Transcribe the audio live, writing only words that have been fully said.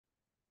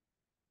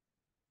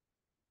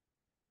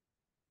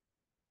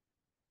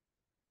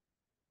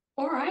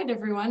All right,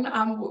 everyone.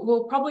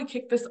 We'll probably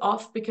kick this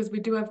off because we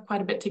do have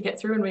quite a bit to get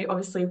through, and we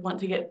obviously want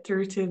to get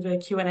through to the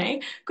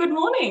Q&A. Good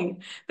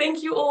morning.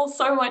 Thank you all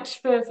so much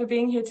for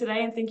being here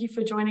today, and thank you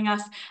for joining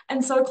us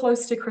and so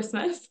close to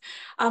Christmas.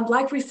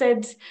 Like we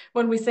said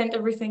when we sent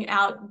everything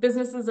out,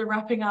 businesses are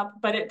wrapping up,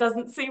 but it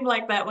doesn't seem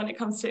like that when it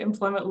comes to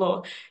employment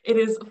law. It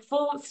is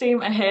full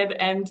steam ahead,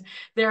 and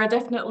there are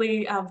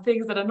definitely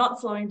things that are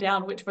not slowing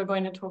down, which we're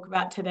going to talk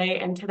about today.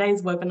 And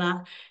today's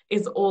webinar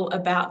is all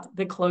about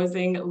the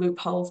Closing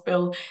Loopholes Bill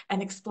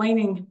and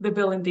explaining the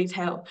bill in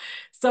detail.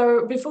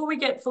 So before we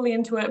get fully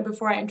into it,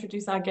 before I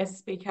introduce our guest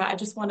speaker, I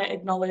just want to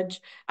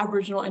acknowledge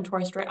Aboriginal and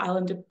Torres Strait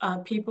Islander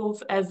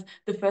peoples as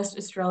the first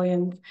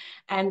Australians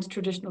and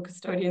traditional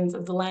custodians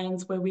of the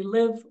lands where we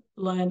live,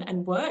 learn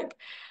and work.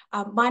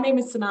 My name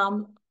is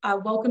Sanam.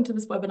 Welcome to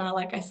this webinar.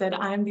 Like I said,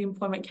 I am the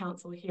Employment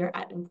Counsel here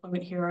at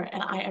Employment Hero,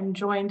 and I am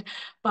joined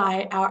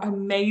by our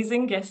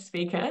amazing guest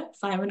speaker,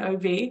 Simon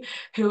Obee,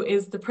 who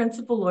is the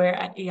principal lawyer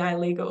at EI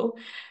Legal.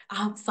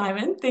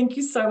 Simon, thank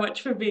you so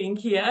much for being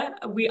here.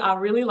 We are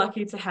really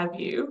lucky to have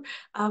you.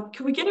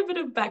 Can we get a bit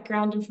of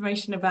background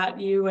information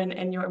about you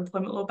and your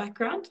employment law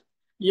background?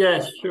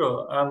 Yes,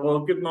 sure. Well,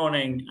 good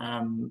morning,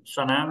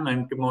 Sanam,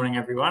 and good morning,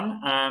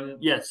 everyone.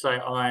 Yes, so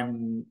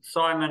I'm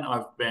Simon.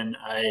 I've been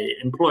an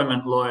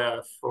employment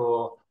lawyer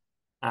for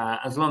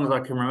as long as I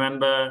can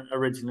remember,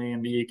 originally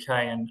in the UK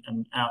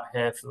and out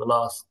here for the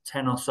last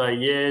 10 or so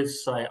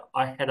years. So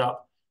I head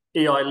up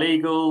EI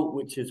Legal,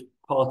 which is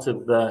part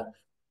of the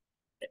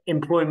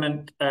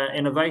employment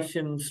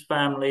innovations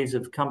families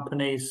of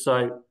companies.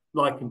 So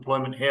like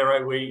Employment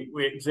Hero, we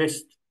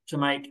exist to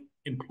make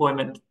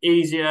employment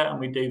easier, and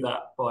we do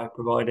that by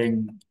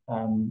providing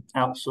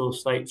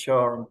outsourced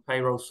HR and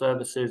payroll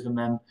services. And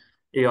then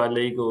EI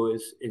Legal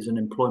is an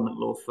employment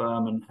law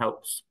firm and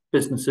helps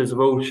businesses of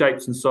all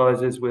shapes and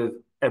sizes with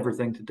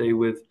everything to do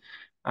with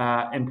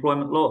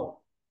employment law.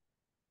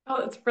 Oh,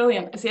 that's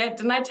brilliant. So yeah,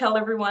 didn't I tell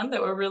everyone that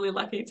we're really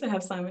lucky to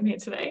have Simon here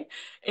today?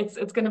 It's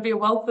going to be a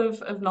wealth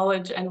of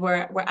knowledge, and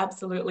we're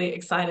absolutely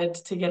excited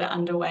to get it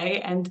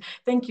underway. And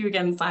thank you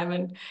again,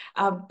 Simon.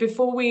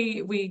 Before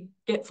we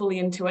get fully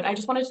into it, I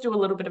just wanted to do a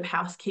little bit of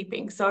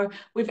housekeeping. So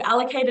we've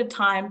allocated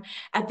time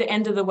at the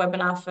end of the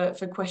webinar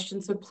for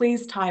questions. So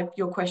please type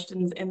your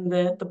questions in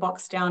the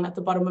box down at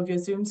the bottom of your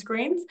Zoom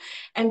screens.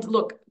 And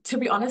look, to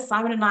be honest,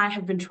 Simon and I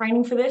have been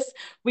training for this.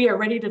 We are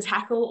ready to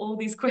tackle all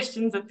these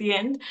questions at the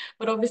end,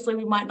 but obviously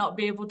we might not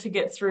be able to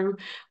get through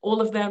all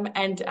of them.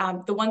 And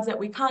the ones that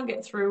we can't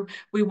get through,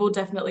 we will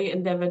definitely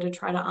endeavor to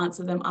try to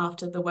answer them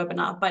after the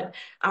webinar. But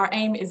our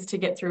aim is to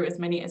get through as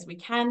many as we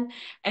can.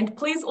 And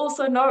please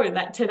also know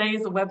that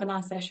today's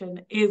webinar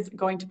session is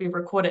going to be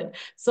recorded.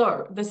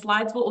 So the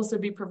slides will also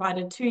be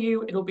provided to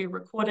you. It'll be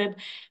recorded.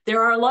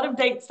 There are a lot of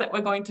dates that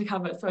we're going to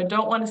cover, so I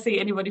don't want to see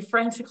anybody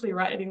frantically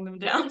writing them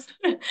down.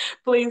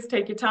 Please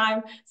take your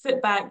time,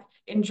 sit back,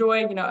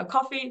 enjoy, a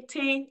coffee,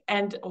 tea,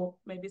 or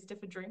maybe a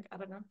stiffer drink, I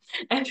don't know,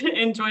 and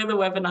enjoy the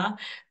webinar,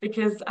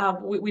 because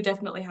we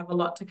definitely have a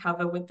lot to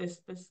cover with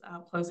this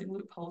Closing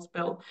Loopholes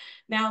Bill.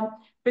 Now,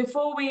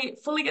 before we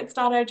fully get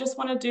started, I just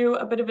want to do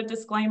a bit of a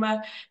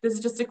disclaimer. This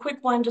is just a quick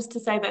one just to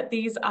say that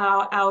these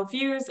are our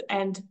views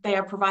and they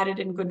are provided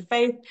in good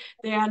faith.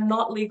 They are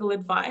not legal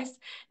advice.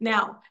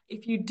 Now,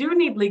 if you do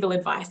need legal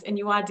advice and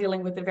you are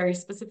dealing with a very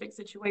specific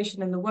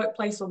situation in the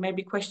workplace, or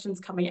maybe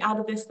questions coming out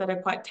of this that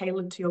are quite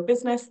tailored to your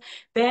business,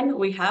 then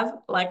we have,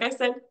 like I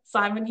said,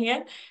 Simon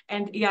here,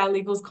 and EI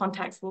Legal's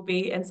contacts will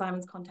be, and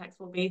Simon's contacts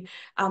will be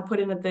put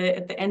in at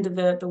the end of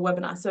the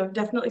webinar. So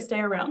definitely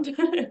stay around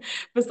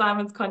for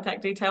Simon's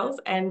contact details,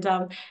 and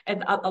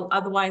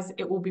otherwise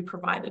it will be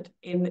provided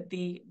in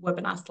the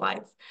webinar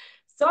slides.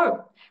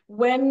 So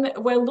when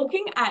we're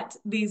looking at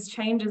these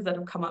changes that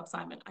have come up,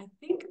 Simon, I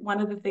think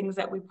one of the things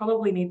that we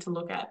probably need to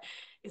look at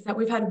is that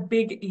we've had a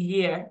big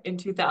year in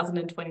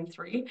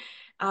 2023.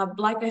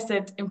 Like I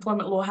said,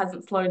 employment law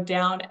hasn't slowed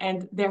down,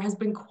 and there has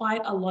been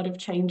quite a lot of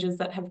changes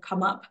that have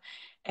come up.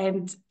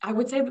 And I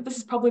would say that this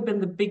has probably been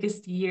the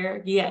biggest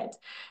year yet.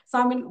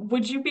 Simon,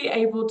 would you be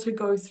able to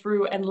go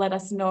through and let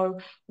us know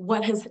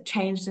what has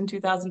changed in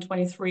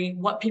 2023,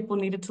 what people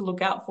needed to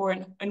look out for,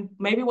 and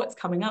maybe what's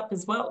coming up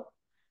as well?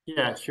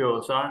 Yeah,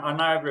 sure. So I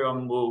know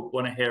everyone will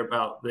want to hear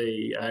about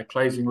the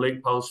closing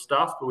loopholes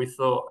stuff, but we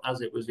thought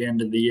as it was the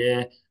end of the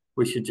year,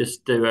 we should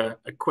just do a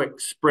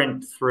quick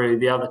sprint through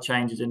the other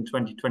changes in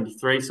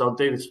 2023. So I'll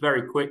do this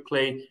very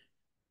quickly.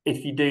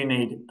 If you do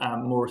need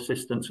more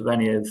assistance with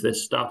any of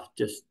this stuff,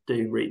 just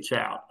do reach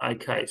out.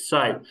 Okay,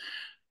 so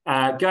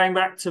going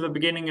back to the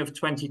beginning of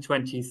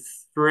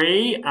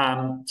 2023,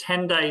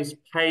 10 days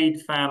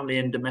paid family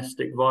and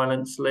domestic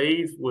violence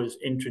leave was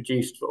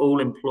introduced for all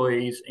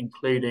employees,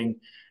 including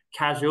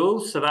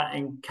casuals. So that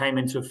came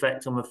into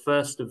effect on the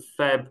 1st of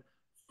Feb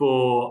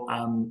for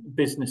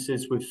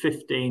businesses with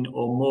 15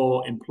 or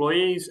more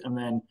employees, and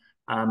then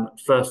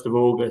 1st of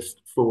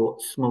August for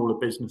smaller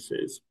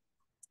businesses.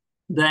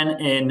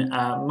 Then in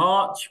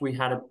March, we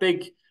had a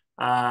big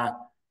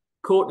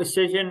court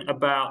decision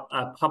about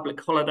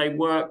public holiday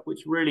work,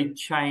 which really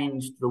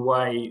changed the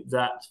way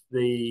that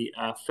the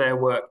Fair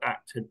Work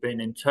Act had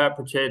been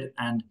interpreted.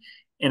 And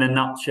in a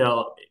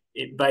nutshell,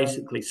 it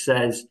basically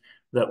says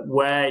that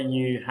where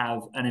you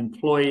have an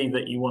employee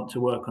that you want to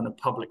work on a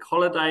public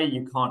holiday,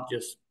 you can't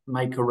just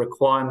make a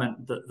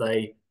requirement that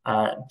they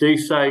do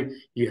so.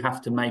 You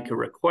have to make a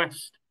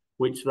request,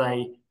 which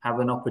they have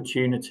an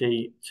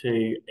opportunity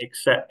to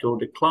accept or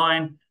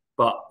decline,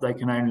 but they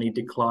can only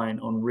decline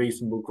on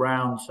reasonable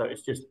grounds. So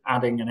it's just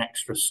adding an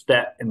extra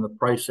step in the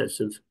process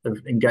of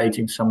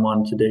engaging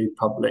someone to do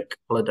public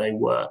holiday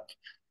work.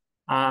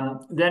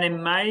 Then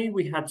in May,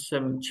 we had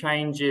some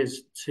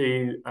changes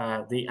to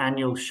the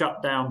annual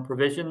shutdown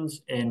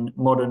provisions in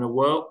modern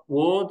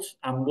wards,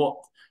 and what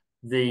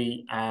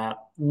the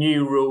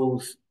new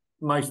rules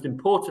most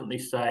importantly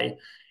say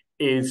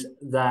is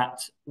that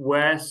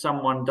where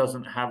someone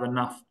doesn't have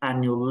enough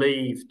annual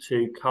leave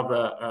to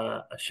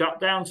cover a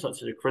shutdown,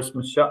 such as a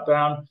Christmas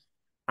shutdown,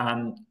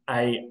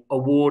 a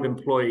ward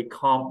employee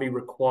can't be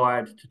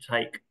required to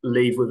take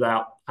leave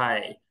without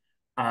pay.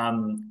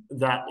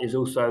 That is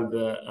also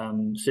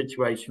the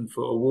situation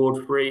for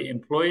award-free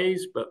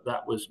employees, but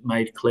that was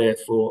made clear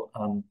for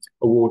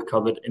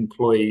award-covered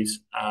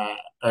employees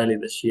early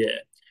this year.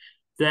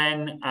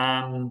 Then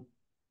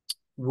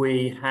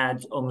we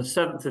had on the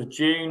 7th of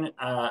June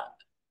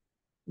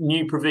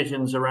new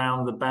provisions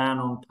around the ban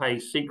on pay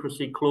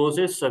secrecy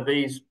clauses. So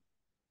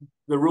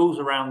the rules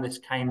around this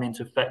came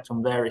into effect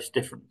on various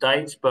different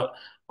dates, but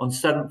on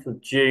 7th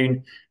of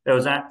June, there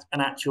was an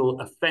actual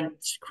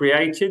offence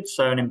created.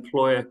 So an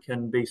employer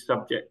can be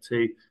subject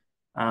to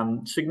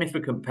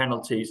significant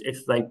penalties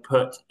if they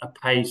put a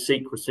pay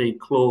secrecy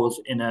clause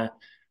in a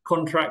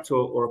contract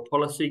or a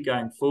policy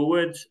going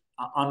forward.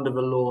 Under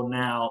the law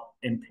now,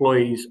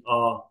 employees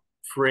are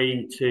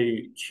free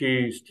to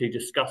choose to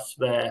discuss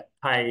their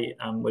pay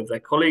with their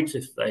colleagues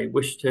if they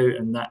wish to,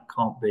 and that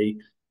can't be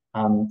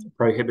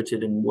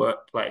prohibited in the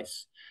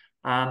workplace.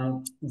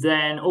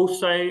 Then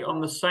also on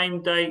the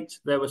same date,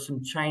 there were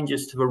some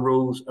changes to the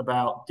rules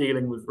about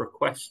dealing with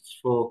requests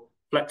for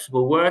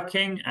flexible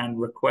working and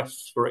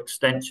requests for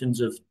extensions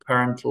of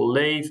parental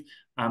leave,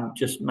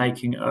 just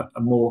making a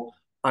more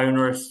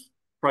onerous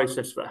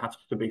process that has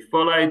to be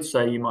followed.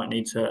 So you might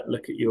need to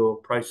look at your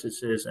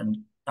processes and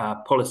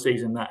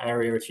policies in that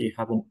area if you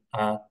haven't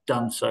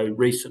done so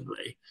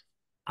recently.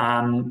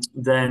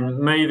 Then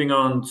moving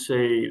on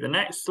to the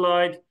next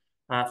slide,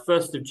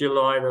 1st of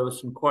July, there were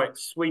some quite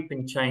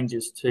sweeping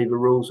changes to the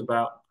rules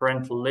about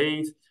parental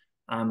leave.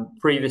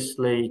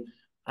 Previously,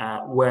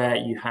 where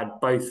you had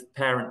both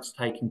parents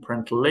taking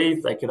parental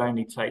leave, they could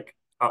only take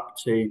up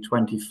to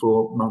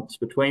 24 months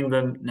between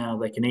them. Now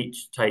they can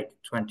each take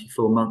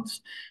 24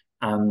 months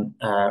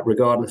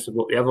regardless of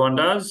what the other one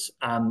does.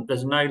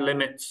 There's no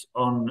limits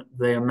on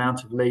the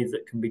amount of leave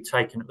that can be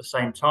taken at the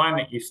same time.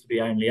 It used to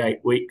be only 8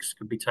 weeks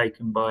could be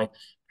taken by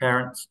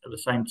parents at the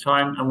same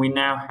time. And we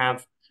now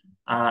have,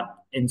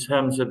 in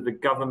terms of the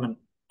government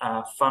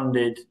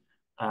funded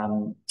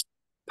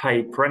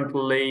paid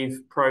parental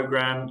leave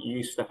program, you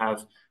used to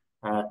have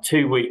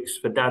 2 weeks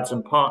for dads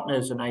and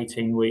partners and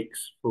 18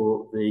 weeks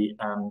for the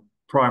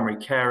primary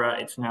carer.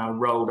 It's now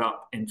rolled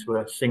up into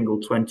a single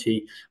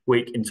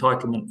 20-week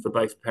entitlement for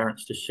both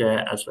parents to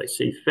share as they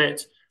see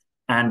fit.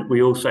 And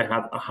we also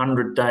have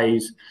 100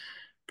 days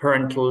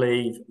parental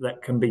leave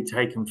that can be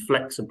taken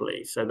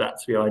flexibly. So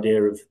that's the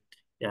idea of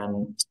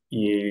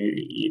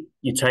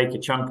you take a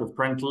chunk of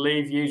parental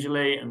leave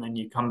usually, and then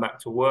you come back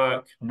to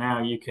work.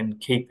 Now you can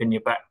keep in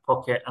your back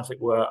pocket, as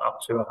it were, up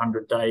to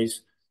 100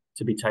 days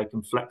to be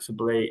taken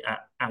flexibly at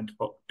ad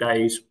hoc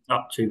days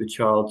up to the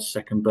child's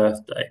second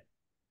birthday.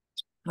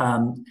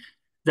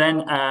 Then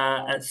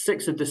at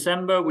 6th of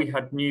December, we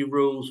had new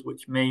rules,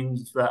 which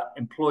means that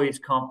employees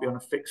can't be on a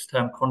fixed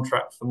term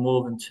contract for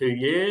more than 2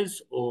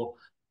 years or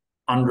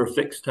under a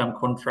fixed term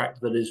contract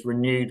that is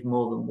renewed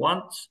more than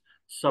once,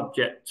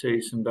 subject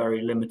to some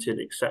very limited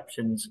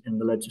exceptions in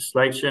the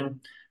legislation.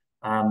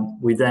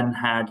 We then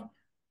had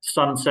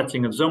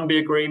sunsetting of zombie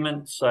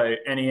agreements. So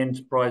any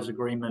enterprise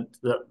agreement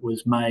that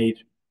was made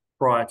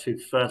prior to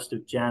 1st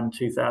of Jan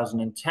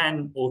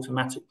 2010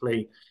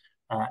 automatically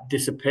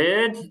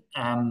disappeared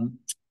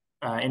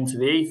into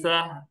the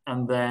ether.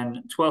 And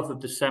then 12th of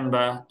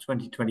December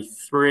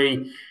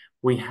 2023,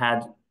 we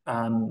had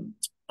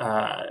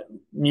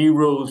new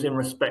rules in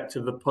respect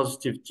of the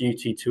positive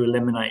duty to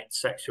eliminate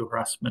sexual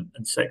harassment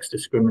and sex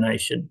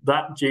discrimination.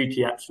 That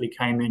duty actually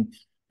came in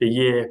the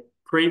year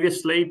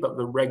previously, but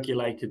the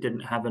regulator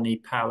didn't have any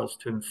powers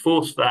to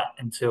enforce that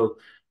until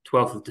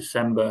 12th of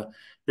December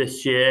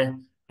this year.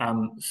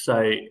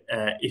 So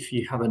if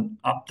you haven't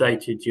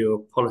updated your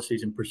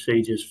policies and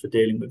procedures for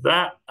dealing with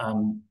that,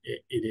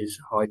 it is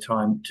high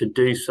time to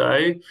do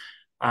so.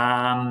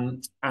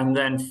 And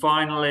then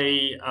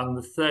finally, on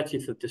the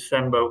 30th of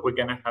December, we're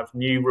going to have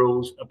new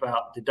rules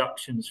about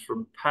deductions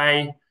from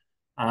pay.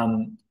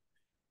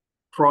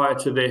 Prior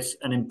to this,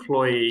 an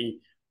employee,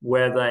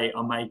 where they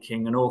are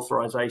making an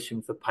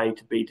authorization for pay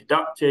to be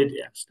deducted,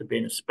 it has to be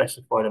in a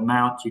specified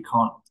amount. You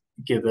can't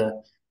give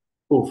a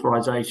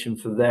authorization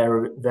for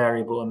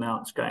variable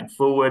amounts going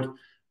forward.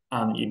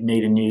 You'd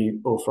need a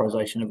new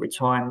authorization every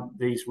time.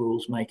 These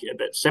rules make it a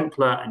bit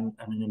simpler, and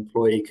an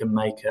employee can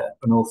make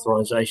an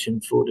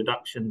authorization for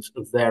deductions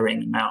of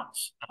varying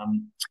amounts.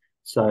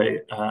 So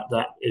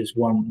that is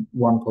one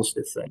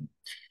positive thing.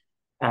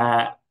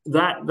 That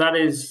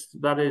is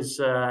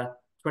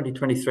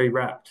 2023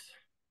 wrapped.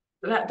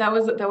 That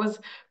was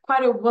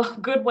quite a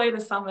good way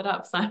to sum it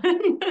up,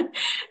 Simon.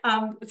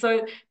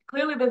 So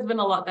clearly there's been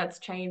a lot that's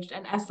changed.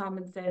 And as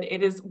Simon said,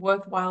 it is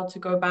worthwhile to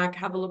go back,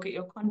 have a look at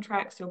your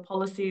contracts, your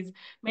policies,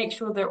 make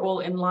sure they're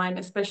all in line,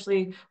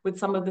 especially with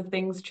some of the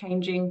things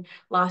changing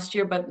last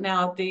year, but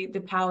now the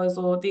powers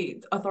or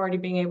the authority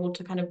being able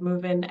to kind of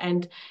move in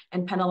and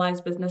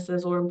penalize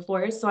businesses or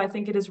employers. So I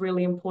think it is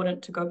really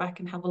important to go back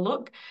and have a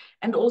look.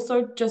 And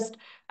also just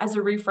as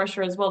a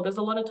refresher as well, there's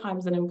a lot of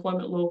times in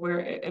employment law where,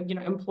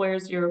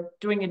 employers, you're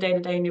doing your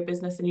day-to-day in your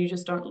business and you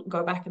just don't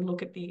go back and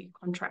look at the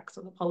contracts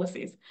or the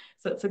policies.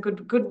 So it's a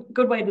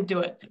good way to do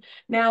it.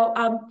 Now,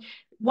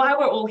 why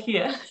we're all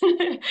here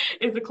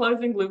is the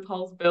Closing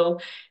Loopholes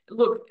Bill.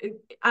 Look,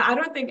 I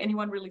don't think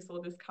anyone really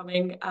saw this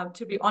coming.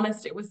 To be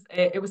honest, it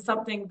was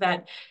something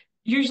that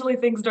usually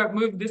things don't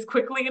move this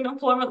quickly in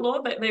employment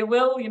law. That they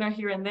will,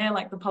 here and there,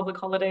 like the public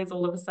holidays.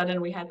 All of a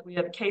sudden, we had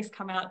a case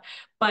come out.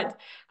 But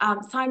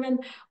Simon,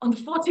 on the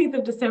 14th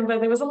of December,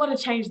 there was a lot of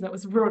change that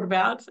was brought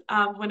about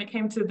when it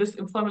came to this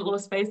employment law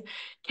space.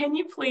 Can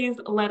you please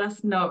let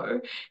us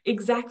know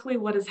exactly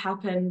what has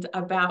happened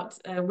about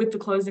with the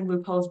Closing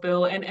Loopholes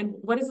Bill, and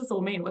what does this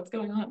all mean? What's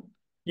going on?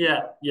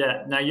 Yeah.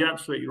 No, you're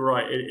absolutely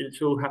right.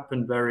 It's all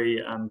happened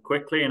very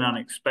quickly and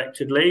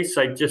unexpectedly.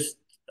 So just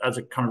as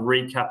a kind of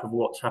recap of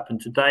what's happened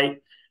to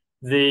date,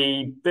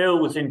 the bill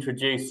was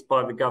introduced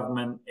by the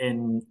government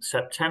in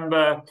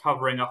September,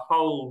 covering a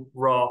whole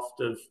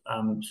raft of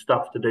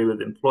stuff to do with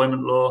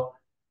employment law.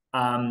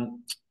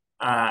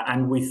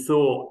 And we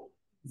thought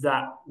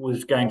that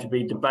was going to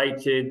be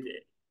debated,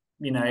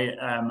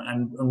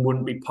 and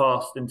wouldn't be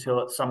passed until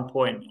at some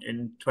point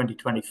in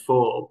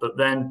 2024. But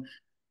then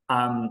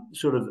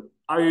sort of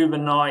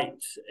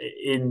overnight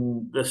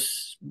in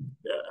this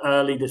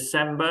early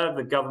December,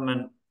 the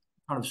government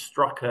kind of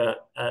struck a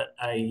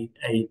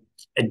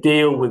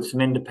deal with some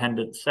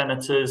independent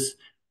senators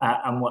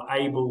and were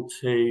able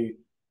to,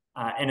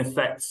 in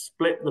effect,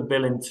 split the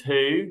bill in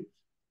two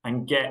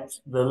and get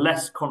the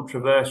less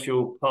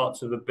controversial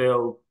parts of the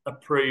bill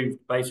approved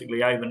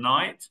basically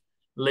overnight,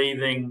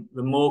 leaving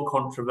the more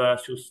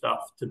controversial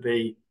stuff to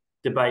be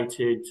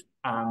debated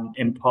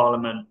in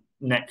Parliament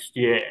next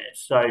year.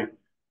 So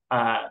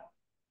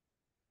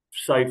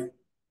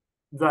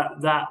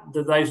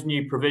those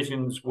new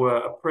provisions were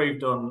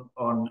approved on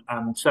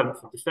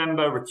 7th of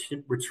December,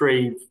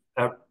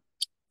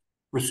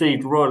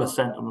 received royal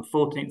assent on the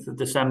 14th of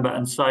December,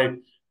 and so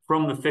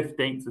from the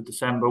 15th of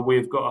December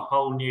we've got a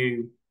whole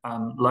new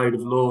load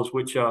of laws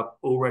which are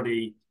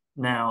already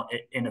now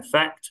in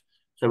effect.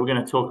 So we're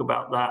going to talk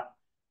about that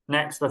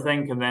next, I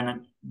think, and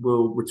then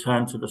we'll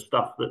return to the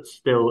stuff that's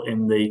still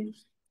in the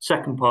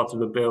second part of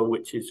the bill,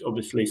 which is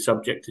obviously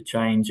subject to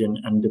change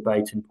and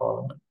debate in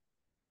Parliament.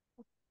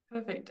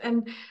 Perfect.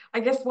 And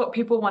I guess what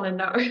people want to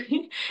know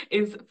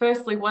is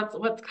firstly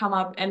what's come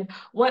up and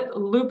what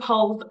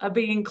loopholes are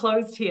being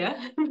closed here.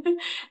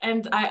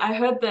 And I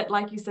heard that,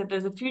 like you said,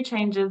 there's a few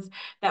changes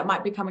that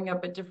might be coming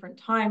up at different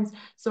times.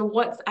 So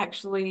what's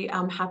actually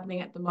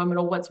happening at the moment,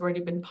 or what's already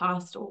been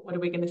passed, or what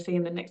are we going to see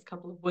in the next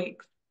couple of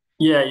weeks?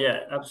 Yeah,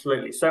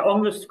 absolutely. So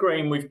on the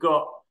screen, we've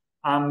got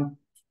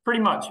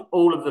pretty much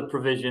all of the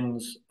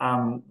provisions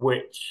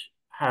which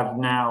have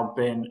now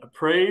been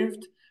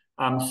approved.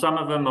 Some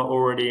of them are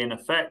already in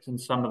effect,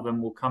 and some of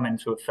them will come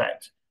into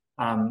effect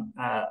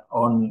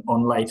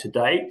on later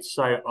dates.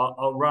 So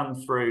I'll run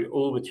through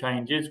all the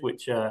changes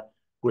which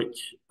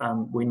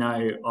we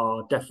know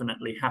are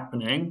definitely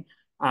happening.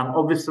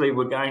 Obviously,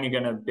 we're only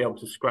going to be able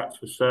to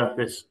scratch the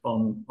surface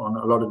on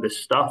a lot of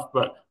this stuff,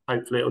 but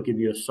hopefully it'll give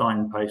you a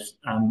signpost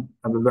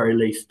at the very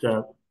least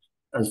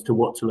as to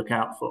what to look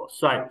out for.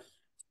 So,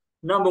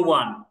 number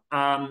one,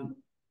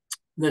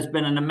 there's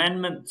been an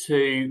amendment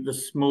to the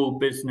small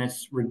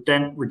business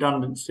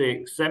redundancy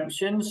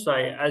exemption. So,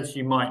 as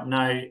you might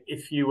know,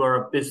 if you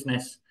are a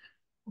business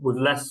with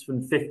less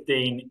than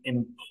 15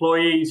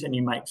 employees and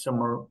you make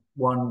someone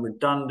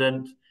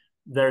redundant,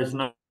 there is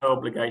no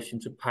obligation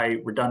to pay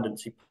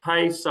redundancy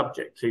pay,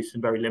 subject to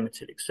some very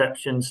limited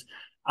exceptions.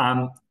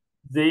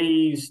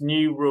 These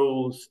new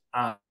rules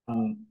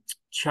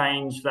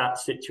change that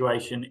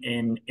situation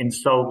in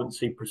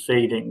insolvency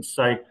proceedings.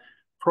 So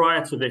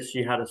prior to this,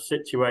 you had a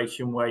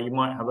situation where you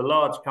might have a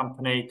large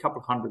company, a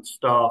couple of hundred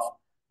staff,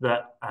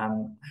 that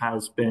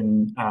has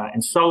been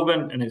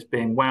insolvent and is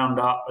being wound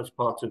up as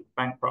part of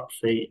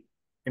bankruptcy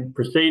in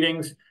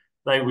proceedings.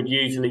 They would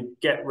usually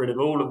get rid of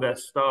all of their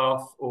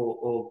staff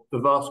or the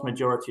vast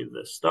majority of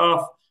their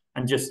staff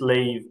and just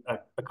leave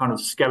a kind of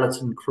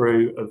skeleton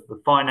crew of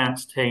the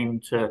finance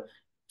team to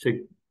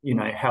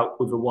help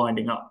with the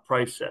winding up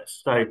process.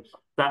 So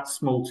that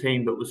small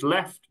team that was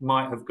left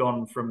might have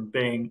gone from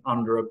being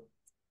under a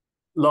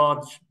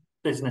large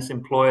business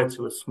employer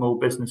to a small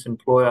business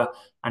employer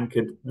and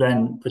could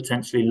then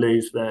potentially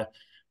lose their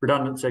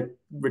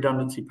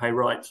redundancy pay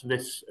rights.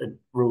 This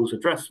rules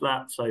address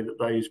that so that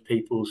those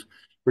people's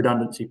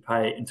redundancy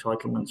pay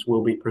entitlements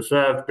will be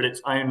preserved, but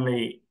it's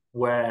only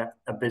where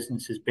a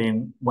business is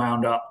being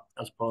wound up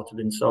as part of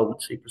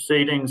insolvency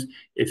proceedings.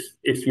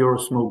 If you're a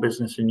small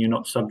business and you're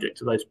not subject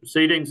to those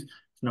proceedings,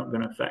 it's not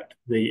going to affect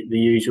the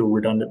usual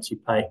redundancy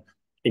pay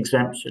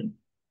exemption.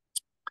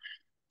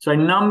 So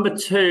number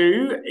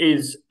two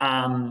is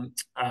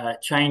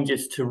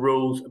changes to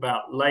rules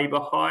about labour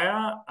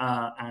hire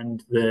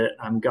and the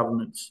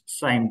government's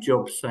same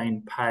job,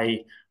 same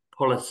pay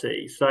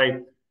policy.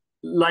 So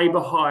labour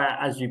hire,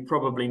 as you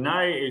probably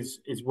know, is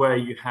where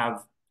you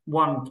have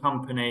one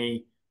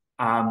company,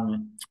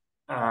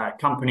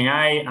 company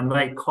A, and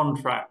they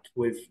contract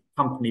with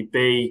company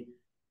B,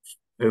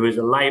 who is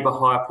a labour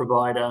hire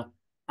provider,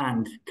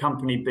 and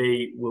company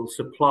B will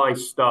supply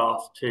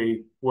staff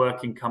to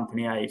work in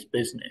company A's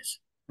business.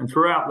 And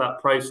throughout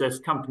that process,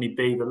 company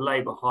B, the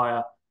labour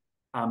hire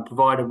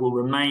provider, will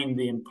remain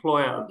the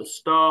employer of the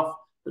staff,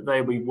 but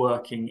they will be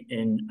working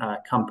in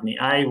company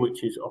A,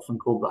 which is often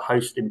called the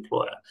host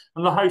employer.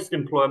 And the host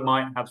employer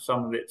might have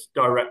some of its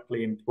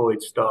directly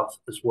employed staff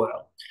as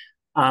well.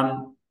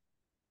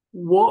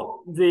 What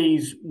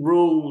these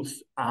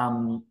rules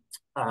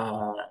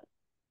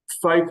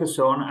focus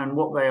on and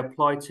what they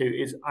apply to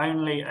is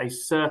only a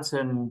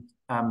certain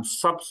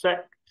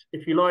subset,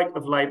 if you like,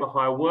 of labour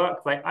hire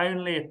work. They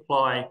only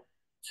apply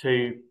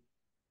to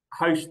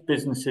host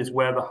businesses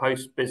where the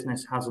host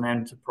business has an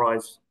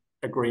enterprise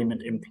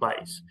agreement in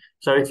place.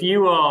 So if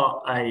you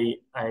are a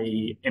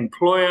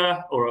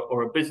employer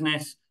or a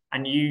business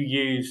and you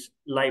use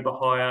labour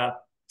hire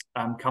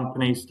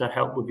companies to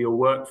help with your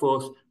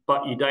workforce,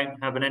 but you don't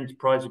have an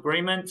enterprise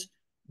agreement,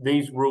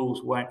 these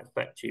rules won't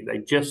affect you. They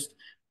just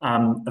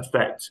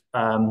affect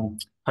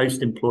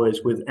host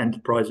employers with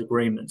enterprise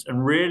agreements.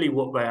 And really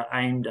what they are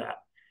aimed at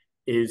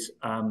is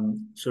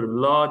sort of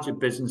larger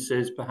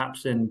businesses,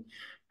 perhaps in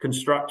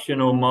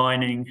construction or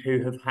mining,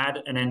 who have had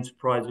an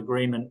enterprise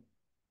agreement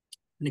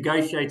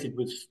negotiated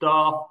with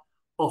staff,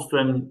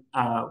 often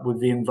with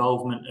the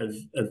involvement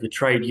of the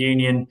trade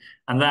union.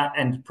 And that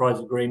enterprise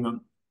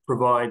agreement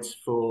provides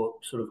for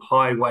sort of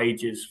high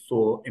wages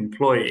for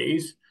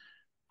employees.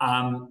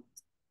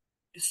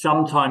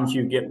 Sometimes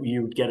you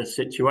would get a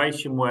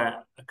situation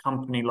where a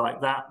company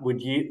like that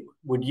would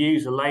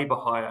use a labour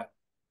hire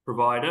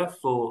provider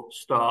for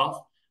staff.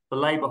 The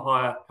labour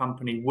hire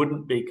company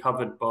wouldn't be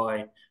covered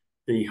by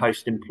the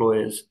host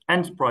employer's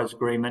enterprise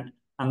agreement,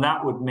 and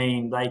that would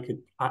mean they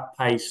could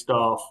pay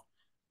staff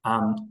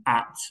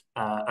at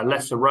a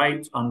lesser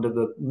rate under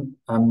the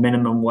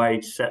minimum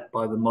wage set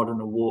by the Modern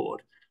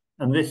Award.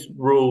 And this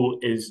rule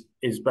is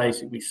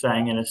basically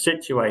saying in a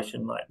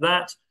situation like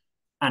that,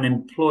 an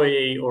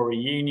employee or a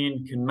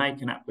union can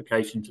make an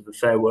application to the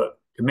Fair Work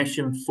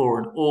Commission for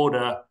an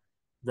order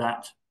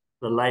that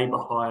the labour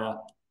hire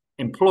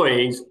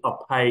employees are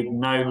paid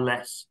no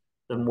less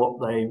than what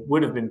they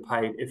would have been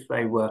paid if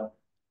they were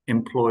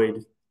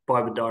employed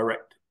by the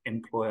direct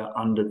employer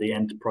under the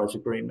enterprise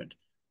agreement.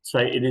 So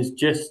it is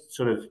just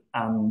sort of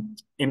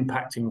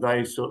impacting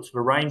those sorts of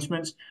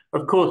arrangements.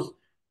 Of course,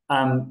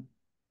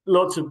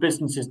 lots of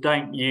businesses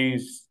don't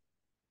use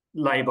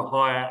labour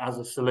hire as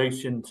a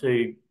solution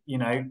to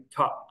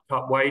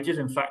cut wages.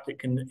 In fact, it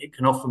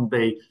can often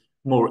be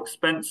more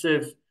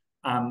expensive,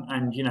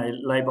 and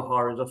labour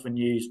hire is often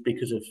used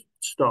because of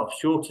staff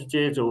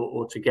shortages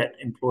or to get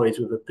employees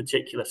with a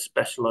particular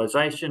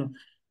specialisation.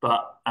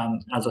 But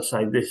as I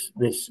say,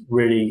 this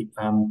really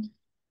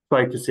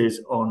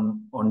focuses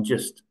on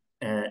just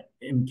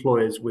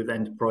employers with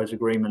enterprise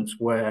agreements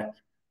where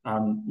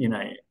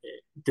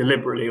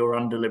deliberately or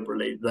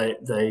undeliberately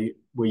they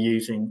were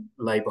using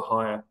labour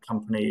hire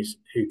companies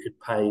who could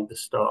pay the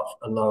staff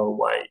a lower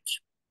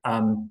wage.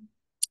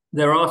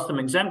 There are some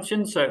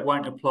exemptions, so it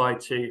won't apply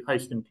to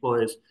host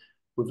employers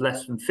with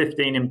less than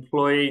 15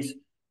 employees,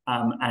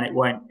 and it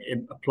won't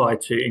apply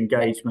to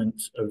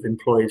engagements of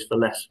employees for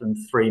less than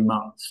 3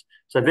 months.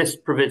 So this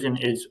provision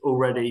is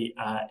already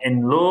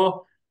in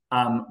law,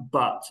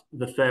 but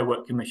the Fair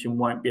Work Commission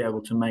won't be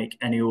able to make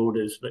any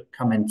orders that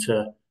come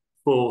into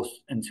force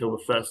until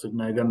the 1st of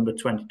November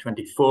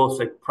 2024.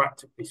 So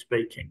practically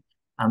speaking,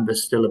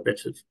 there's still a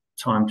bit of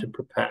time to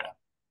prepare.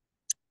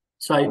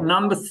 So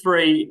number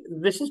 3,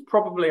 this is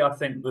probably, I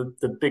think,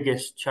 the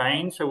biggest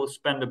change. So we'll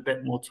spend a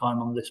bit more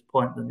time on this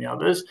point than the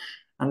others.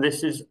 And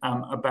this is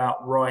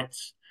about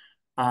rights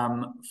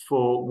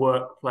for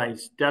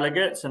workplace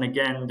delegates. And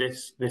again,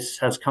 this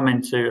has come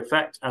into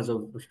effect as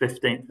of the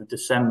 15th of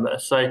December.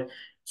 So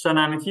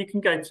Sanam, if you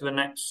can go to the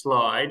next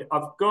slide,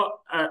 I've got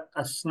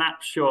a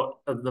snapshot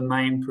of the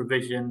main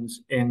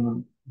provisions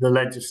in the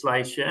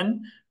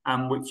legislation,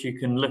 which you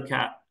can look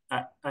at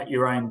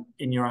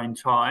in your own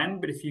time.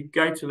 But if you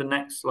go to the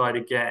next slide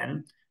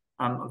again,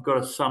 I've got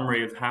a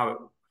summary of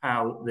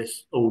how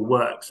this all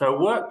works. So a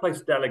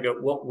workplace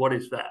delegate, what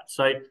is that?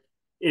 So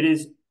it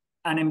is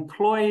an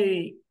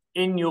employee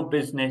in your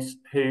business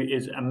who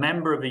is a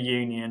member of a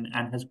union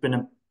and has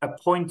been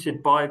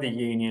appointed by the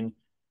union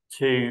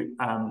to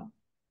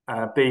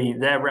be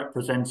their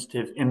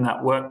representative in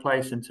that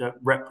workplace and to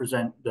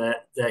represent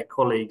their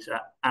colleagues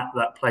at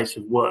that place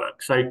of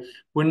work. So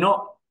we're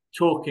not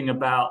talking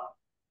about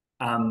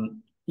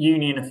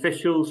union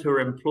officials who are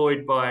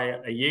employed by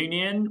a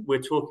union.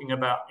 We're talking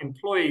about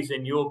employees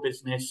in your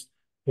business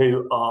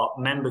who are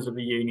members of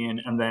a union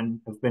and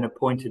then have been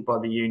appointed by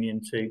the union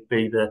to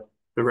be the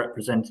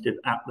representative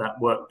at that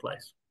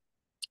workplace.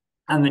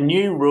 And the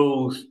new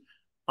rules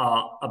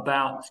are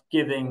about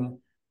giving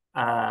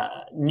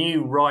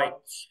new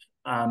rights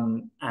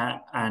and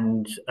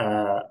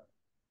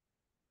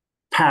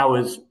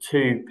powers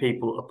to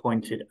people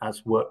appointed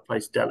as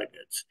workplace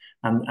delegates.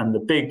 And the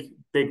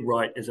big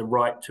right is a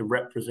right to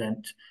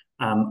represent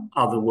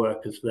other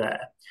workers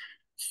there.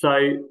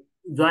 So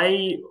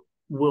they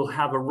will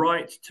have a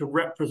right to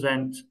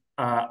represent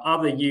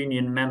other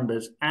union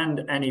members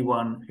and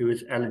anyone who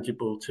is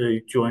eligible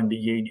to join the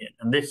union.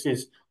 And this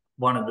is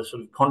one of the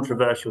sort of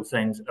controversial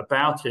things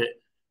about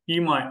it.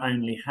 You might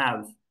only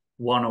have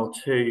one or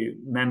two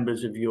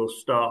members of your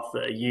staff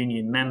that are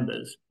union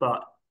members,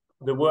 but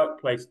the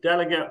workplace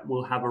delegate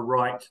will have a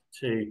right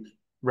to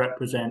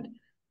represent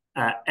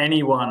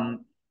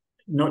anyone,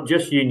 not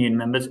just union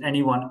members,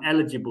 anyone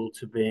eligible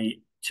to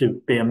be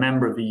a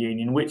member of the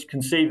union, which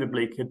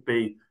conceivably could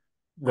be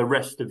the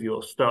rest of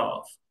your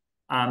staff.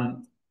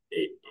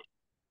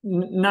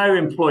 No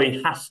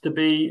employee has to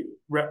be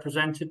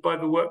represented by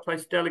the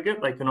workplace delegate.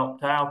 They can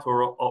opt out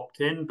or opt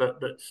in, but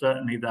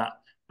certainly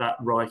that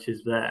right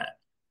is there.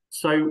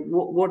 So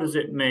what does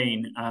it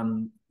mean,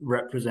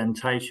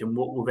 representation?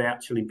 What will they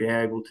actually be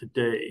able to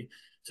do?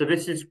 So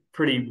this is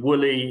pretty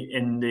woolly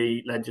in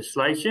the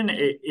legislation.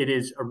 It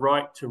is a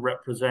right to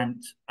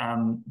represent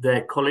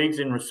their colleagues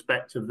in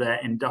respect of their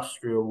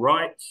industrial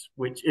rights,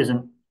 which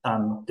isn't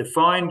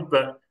defined,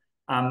 but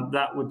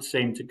that would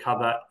seem to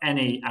cover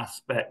any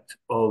aspect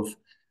of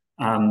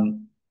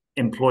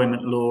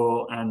employment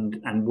law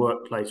and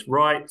workplace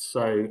rights.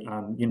 So,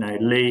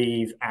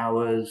 leave,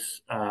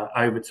 hours,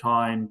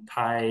 overtime,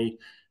 pay,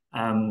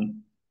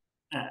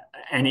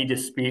 any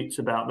disputes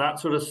about that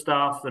sort of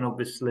stuff. And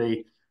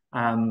obviously,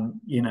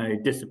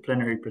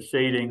 disciplinary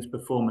proceedings,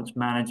 performance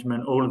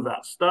management, all of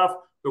that stuff,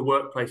 the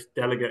workplace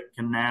delegate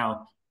can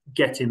now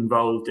get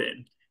involved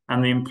in.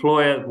 And the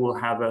employer will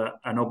have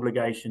an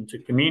obligation to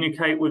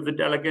communicate with the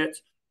delegate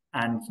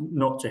and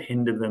not to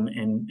hinder them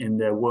in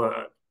their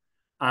work.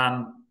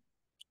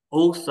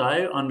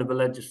 Also, under the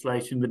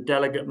legislation, the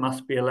delegate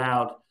must be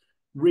allowed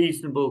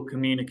reasonable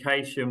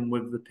communication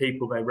with the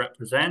people they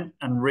represent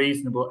and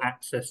reasonable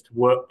access to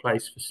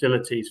workplace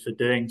facilities for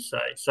doing so.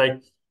 So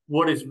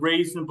what is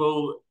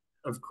reasonable,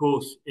 of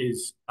course,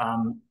 is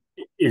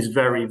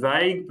very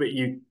vague, but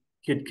you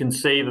could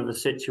conceive of a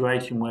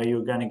situation where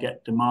you're going to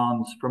get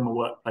demands from a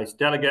workplace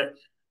delegate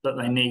that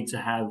they need to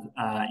have,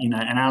 an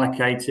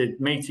allocated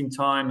meeting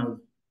time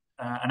of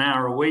an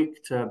hour a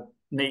week to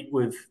meet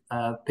with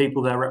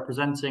people they're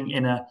representing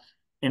in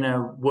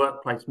a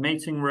workplace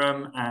meeting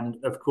room, and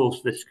of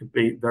course this could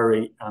be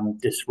very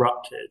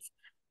disruptive.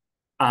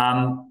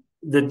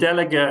 The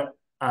delegate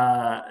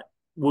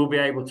will be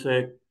able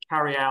to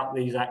carry out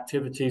these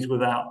activities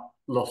without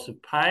loss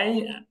of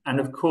pay, and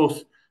of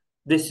course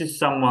this is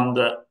someone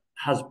that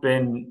has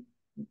been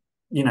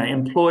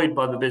employed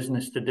by the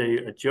business to do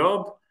a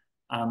job,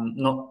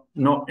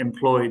 not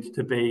employed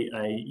to be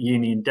a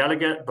union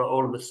delegate, but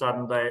all of a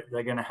sudden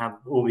they're going to have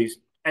all these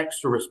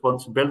extra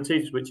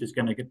responsibilities, which is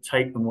going to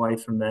take them away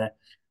from their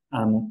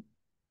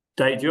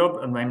day job,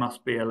 and they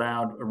must be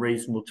allowed a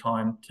reasonable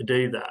time to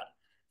do that.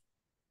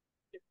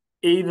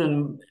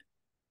 Even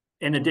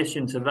in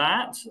addition to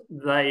that,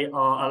 they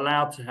are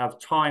allowed to have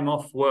time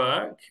off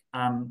work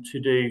to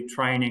do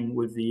training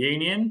with the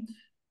union,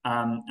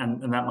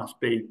 and that must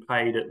be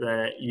paid at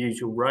their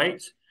usual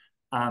rate.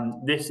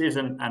 This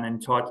isn't an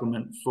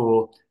entitlement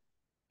for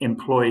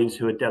employees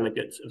who are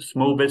delegates of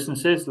small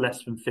businesses,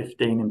 less than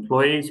 15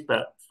 employees,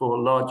 but for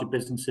larger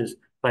businesses,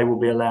 they will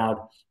be allowed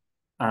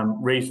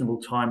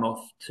reasonable time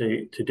off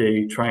to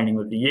do training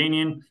with the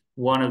union.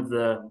 One of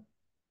the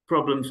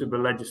problems with the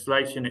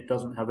legislation, it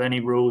doesn't have any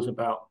rules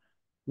about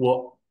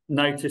what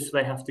notice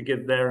they have to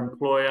give their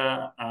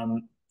employer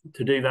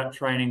to do that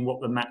training,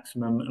 what the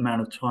maximum amount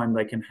of time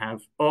they can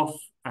have off,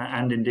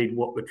 and indeed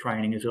what the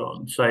training is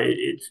on. So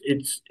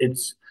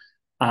it's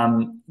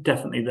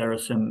definitely there are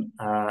some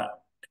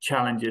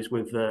challenges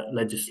with the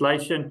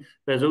legislation.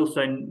 There's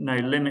also no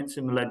limits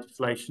in the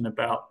legislation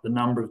about the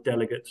number of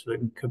delegates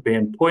that could be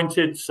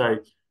appointed. So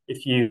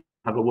if you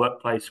have a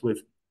workplace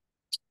with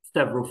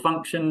several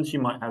functions, you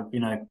might have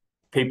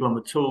people on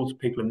the tools,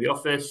 people in the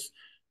office.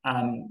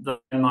 There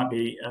might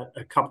be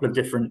a couple of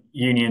different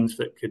unions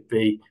that could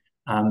be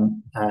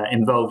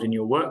involved in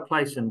your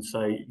workplace, and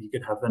so you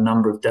could have a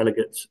number of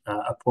delegates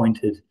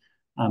appointed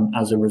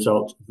as a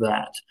result of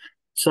that.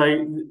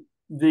 So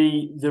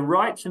the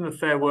rights in the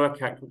Fair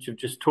Work Act, which I've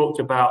just talked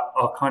about,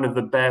 are kind of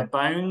the bare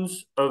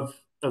bones of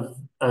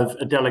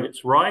a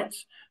delegate's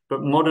rights,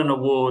 but modern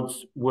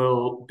awards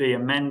will be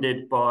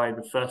amended by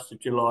the 1st of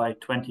July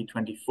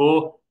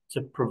 2024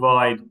 to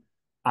provide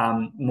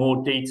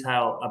more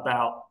detail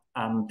about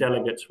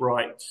delegates'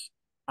 rights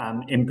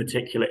in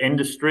particular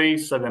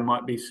industries. So there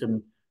might be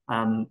some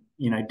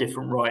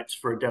different rights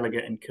for a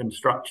delegate in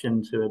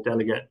construction to a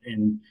delegate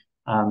in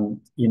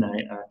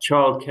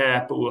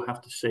childcare, but we'll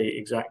have to see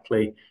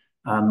exactly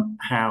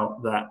how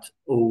that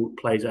all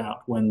plays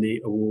out when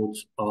the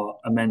awards are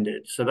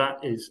amended. So that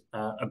is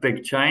a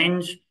big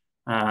change,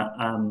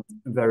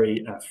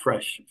 very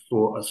fresh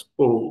for us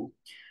all.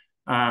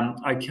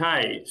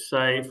 Okay,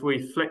 so if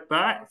we flick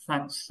back,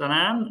 thanks,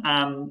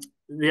 Sanam.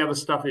 The other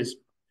stuff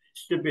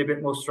should be a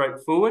bit more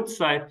straightforward.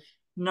 So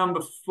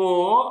number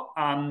 4,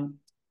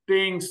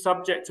 being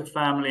subject to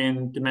family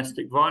and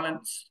domestic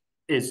violence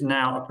is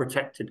now a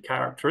protected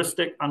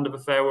characteristic under the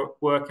Fair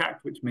Work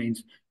Act, which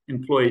means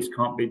employees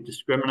can't be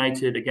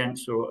discriminated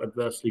against or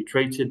adversely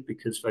treated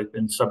because they've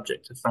been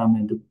subject to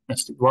family and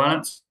domestic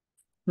violence.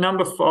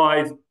 Number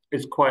 5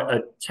 is quite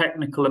a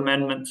technical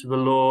amendment to the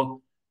law.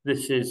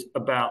 This is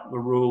about the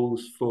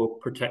rules for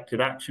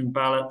protected action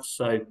ballots.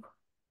 So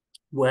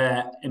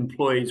where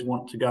employees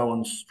want to go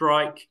on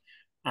strike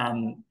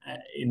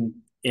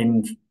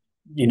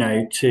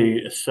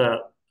to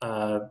assert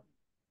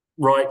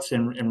rights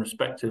in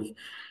respect of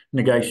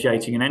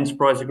negotiating an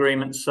enterprise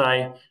agreement,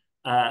 say,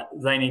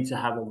 they need to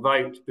have a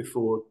vote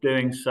before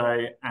doing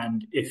so.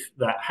 And if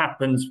that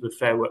happens, the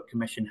Fair Work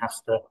Commission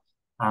has to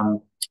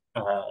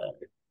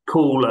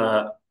call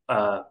a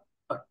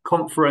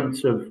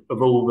conference of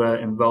all the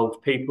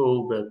involved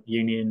people, the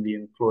union, the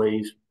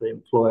employees, the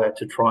employer,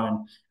 to try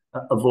and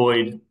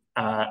avoid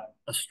a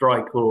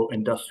strike or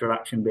industrial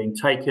action being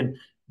taken.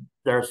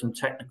 There are some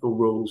technical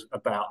rules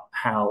about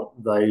how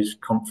those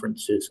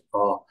conferences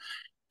are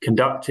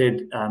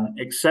conducted,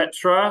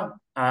 etc.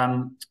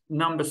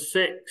 Number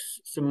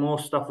 6, some more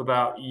stuff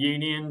about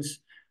unions.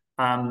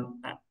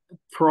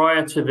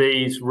 Prior to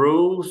these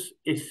rules,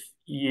 if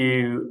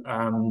you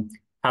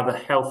have a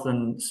health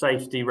and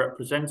safety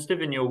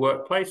representative in your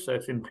workplace, so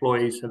if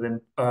employees have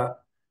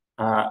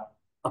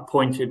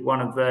appointed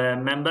one of their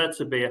members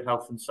to be a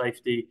health and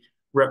safety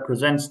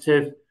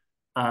representative,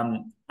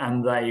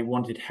 and they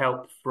wanted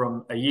help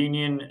from a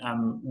union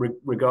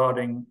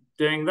regarding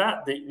doing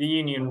that, the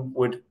union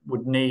would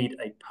need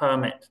a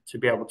permit to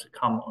be able to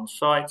come on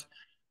site.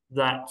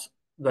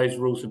 Those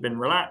rules have been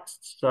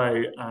relaxed,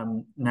 so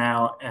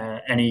now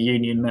any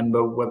union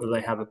member, whether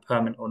they have a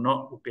permit or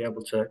not, will be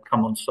able to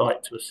come on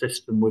site to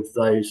assist them with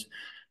those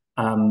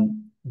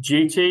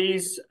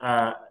duties.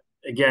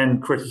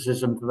 Again,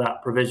 criticism for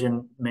that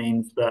provision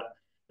means that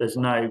there's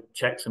no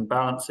checks and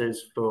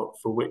balances for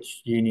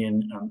which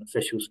union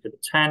officials could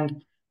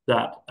attend.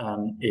 That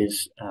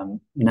is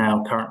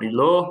now currently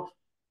law.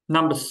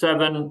 Number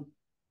 7,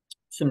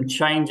 some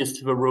changes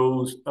to the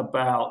rules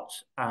about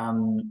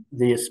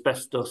the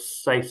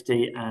Asbestos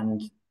Safety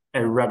and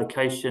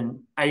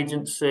Eradication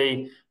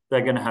Agency.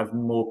 They're going to have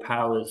more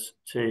powers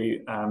to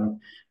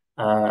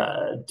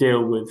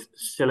deal with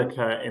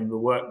silica in the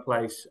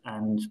workplace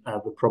and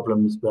the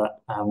problems that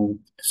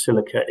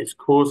silica is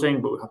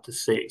causing, but we'll have to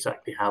see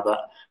exactly how that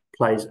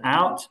plays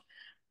out.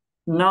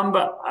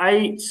 Number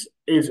 8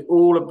 is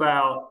all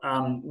about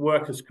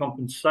workers'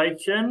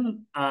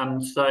 compensation.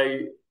 So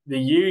the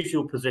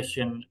usual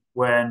position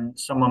when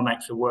someone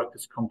makes a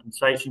workers'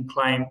 compensation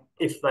claim,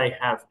 if they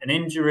have an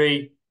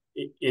injury,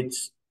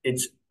 it's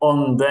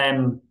on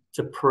them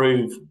to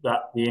prove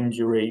that the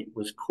injury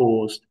was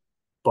caused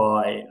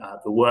by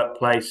the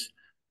workplace.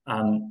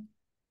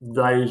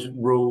 Those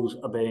rules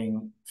are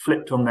being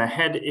flipped on their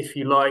head, if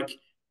you like,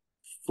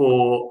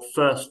 for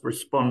first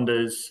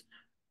responders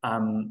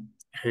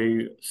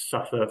who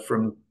suffer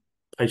from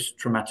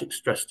post-traumatic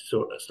stress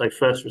disorder. So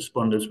first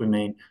responders, we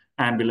mean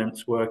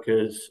ambulance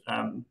workers,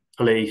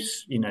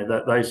 police,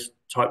 those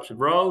types of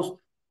roles.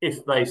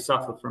 If they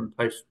suffer from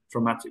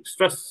post-traumatic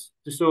stress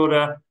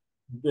disorder,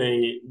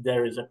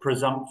 there is a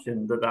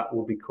presumption that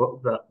will be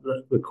that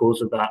the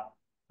cause of that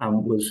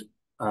was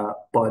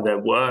by their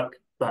work.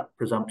 That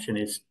presumption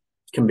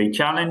can be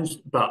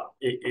challenged, but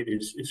it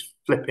is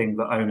flipping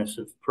the onus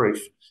of proof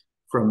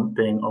from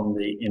being on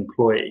the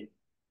employee.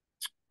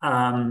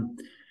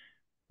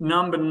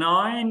 Number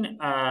 9,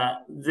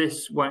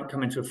 this won't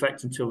come into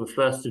effect until the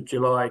 1st of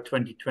July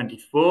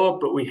 2024,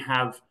 but we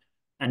have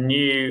a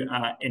new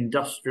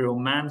industrial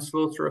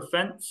manslaughter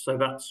offence. So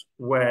that's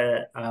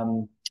where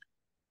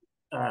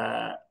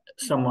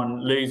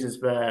someone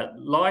loses their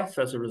life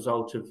as a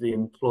result of the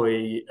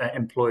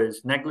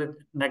employer's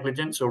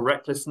negligence or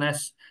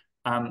recklessness.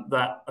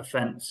 That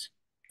offence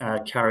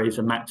carries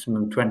a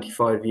maximum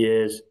 25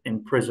 years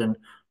in prison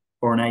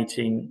or an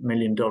 $18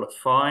 million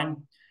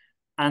fine.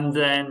 And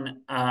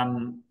then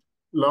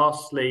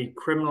lastly,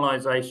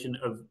 criminalisation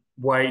of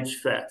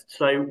wage theft.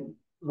 So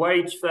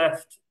wage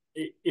theft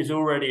is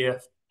already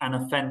an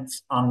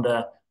offence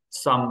under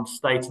some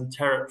state and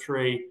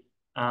territory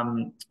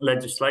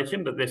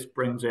legislation, but this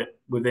brings it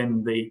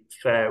within the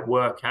Fair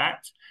Work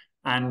Act,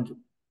 and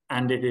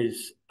it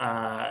is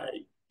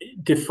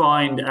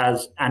defined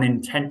as an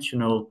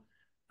intentional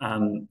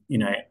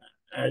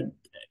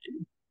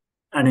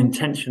an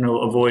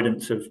intentional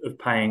avoidance of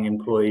paying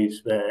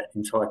employees their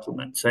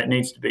entitlement. So it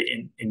needs to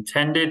be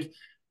intended,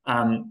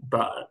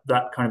 but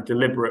that kind of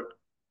deliberate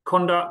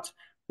conduct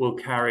will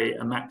carry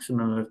a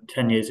maximum of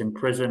 10 years in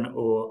prison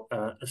or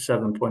a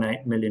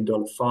 $7.8 million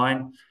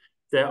fine.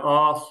 There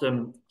are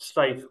some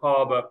safe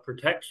harbor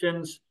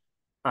protections,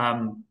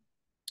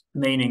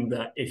 meaning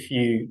that if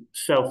you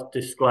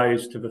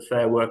self-disclose to the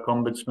Fair Work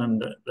Ombudsman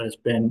that there's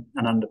been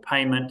an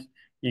underpayment,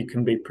 you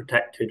can be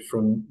protected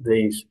from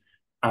these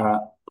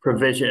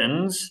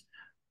provisions.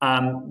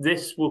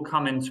 This will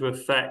come into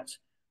effect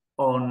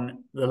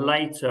on the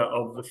later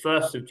of the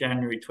 1st of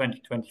January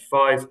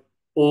 2025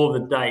 or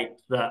the date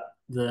that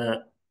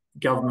the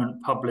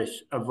government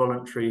publish a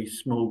voluntary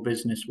small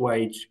business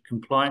wage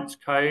compliance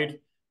code.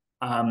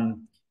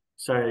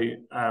 So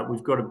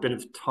we've got a bit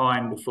of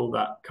time before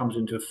that comes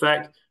into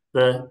effect.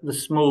 The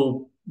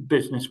small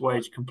business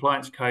wage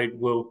compliance code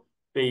will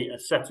be a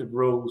set of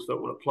rules that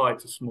will apply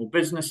to small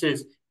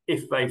businesses.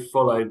 If they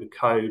follow the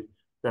code,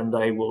 then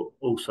they will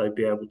also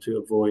be able to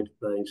avoid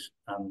those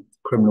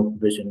criminal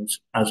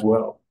provisions as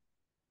well.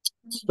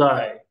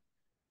 So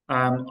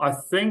I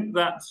think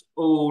that's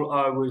all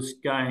I was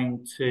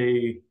going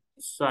to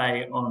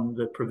say on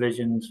the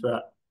provisions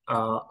that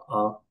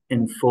are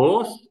in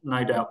force.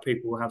 No doubt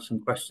people will have some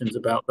questions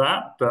about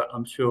that, but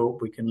I'm sure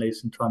we can leave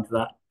some time for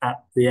that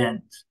at the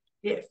end.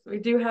 Yes, we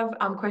do have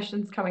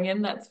questions coming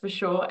in, that's for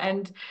sure.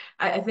 And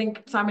I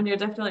think, Simon, you're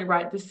definitely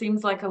right. This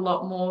seems like a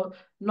lot more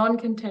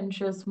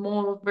non-contentious,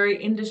 more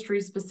very industry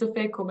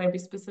specific, or maybe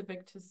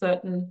specific to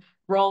certain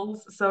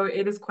roles. So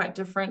it is quite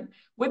different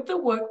with the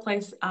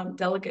workplace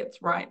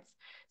delegates' rights.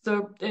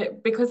 So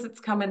because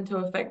it's come into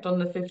effect on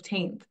the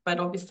 15th, but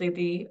obviously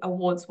the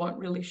awards won't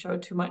really show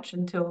too much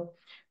until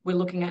we're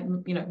looking at,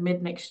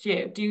 mid next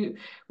year.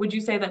 Would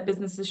you say that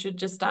businesses should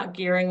just start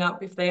gearing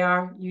up if they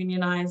are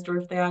unionized or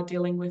if they are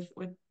dealing with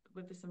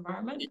this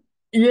environment?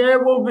 Yeah,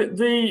 well,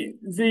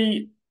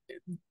 the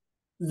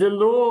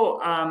law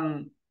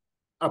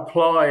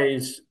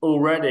applies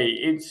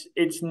already.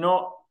 It's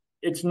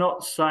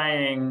not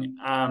saying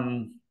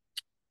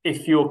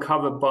if you're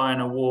covered by an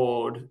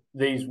award,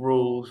 these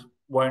rules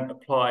won't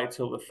apply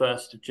till the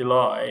 1st of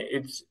July.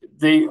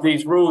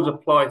 These rules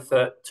apply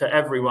to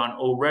everyone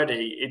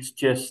already. It's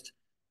just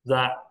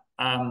that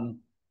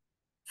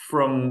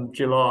from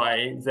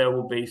July there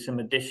will be some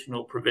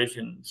additional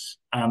provisions,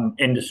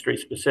 industry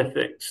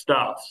specific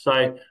stuff.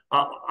 So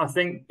I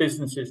think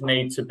businesses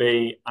need to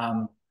be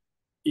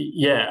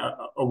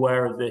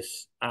aware of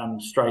this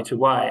straight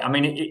away. I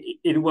mean,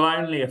 it will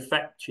only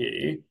affect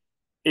you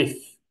if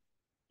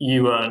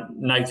you are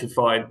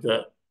notified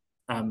that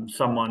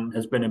someone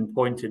has been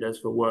appointed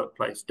as the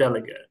workplace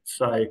delegate.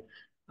 So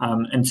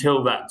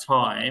until that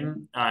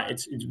time,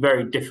 it's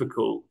very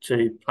difficult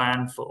to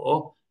plan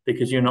for,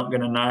 because you're not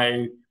going to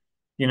know,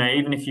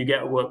 even if you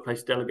get a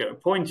workplace delegate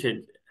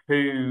appointed,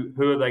 who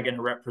are they going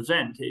to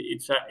represent?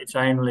 It's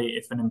only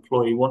if an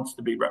employee wants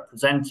to be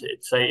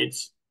represented. So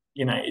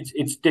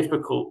it's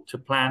difficult to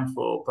plan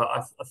for, but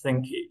I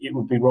think it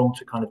would be wrong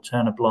to kind of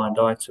turn a blind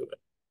eye to it.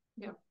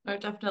 Yeah, no,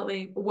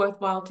 definitely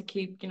worthwhile to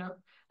keep,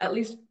 at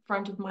least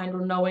front of mind,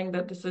 or knowing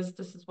that this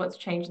is what's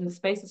changed in the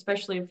space,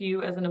 especially if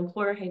you as an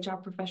employer, HR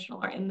professional,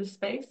 are in this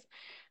space.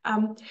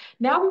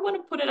 Now we want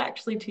to put it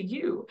actually to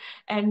you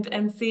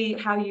and see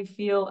how you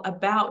feel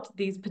about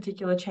these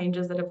particular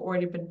changes that have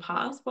already been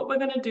passed. What we're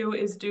going to do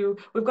is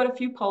we've got a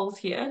few polls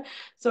here.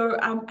 So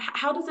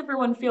how does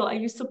everyone feel? Are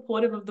you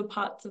supportive of the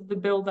parts of the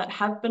bill that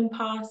have been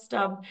passed,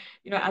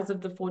 as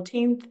of the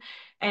 14th?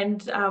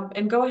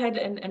 And go ahead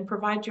and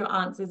provide your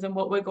answers. And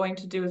what we're going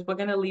to do is we're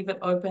going to leave it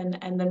open,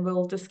 and then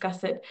we'll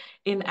discuss it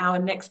in our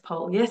next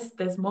poll. Yes,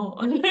 there's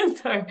more.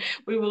 So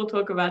we will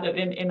talk about it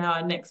in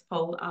our next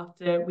poll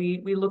after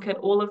we look at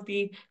all of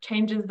the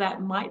changes that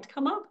might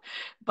come up.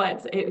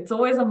 But it's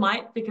always a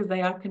might, because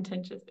they are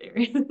contentious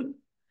areas.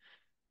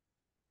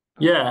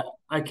 Yeah.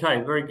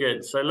 Okay. Very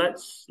good. So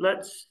let's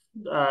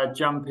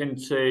jump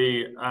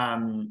into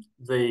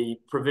the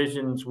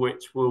provisions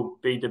which will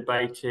be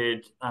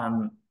debated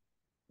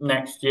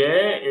next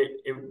year.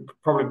 It will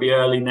probably be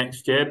early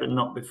next year, but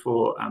not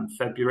before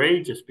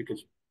February, just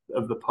because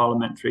of the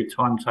parliamentary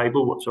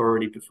timetable, what's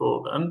already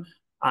before them.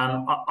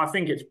 I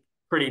think it's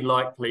pretty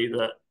likely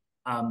that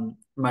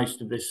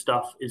most of this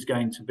stuff is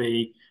going to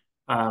be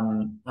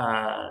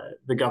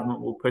the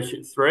government will push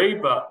it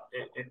through, but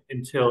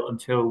until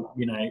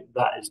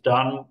that is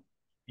done,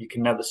 you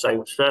can never say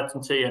with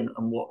certainty and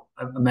what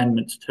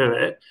amendments to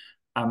it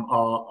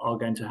are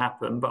going to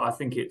happen. But I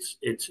think it's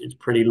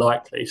pretty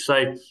likely.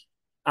 So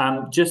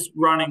just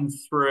running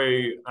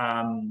through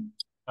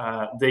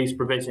these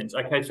provisions.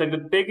 Okay, so the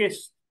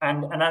biggest,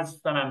 and as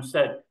Sanam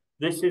said,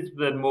 this is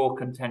the more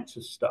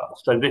contentious stuff.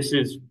 So this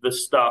is the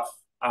stuff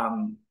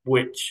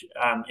which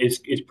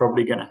is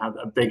probably going to have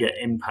a bigger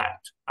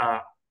impact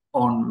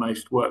on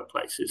most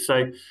workplaces.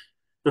 So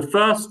the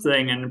first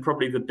thing, and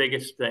probably the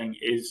biggest thing,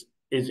 is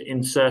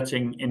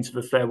inserting into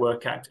the Fair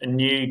Work Act a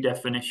new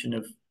definition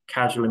of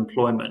casual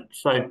employment.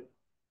 So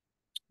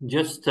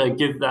just to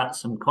give that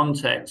some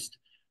context,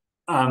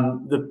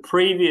 the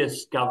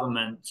previous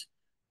government,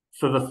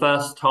 for the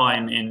first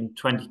time in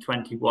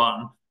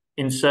 2021,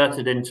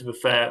 inserted into the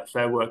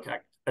Fair Work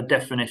Act a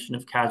definition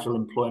of casual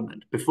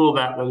employment. Before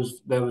that,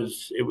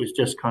 it was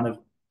just kind of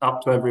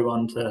up to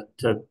everyone to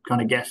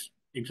kind of guess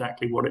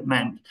exactly what it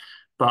meant.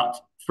 But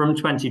from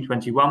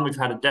 2021, we've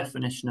had a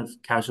definition of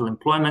casual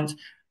employment,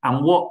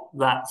 and what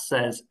that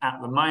says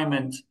at the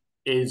moment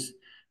is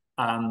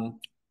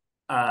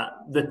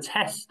the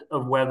test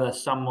of whether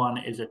someone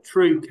is a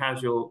true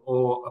casual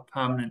or a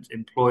permanent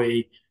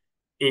employee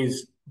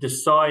is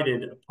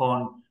decided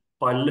upon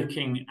by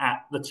looking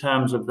at the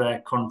terms of their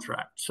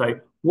contract. So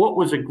what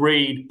was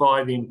agreed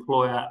by the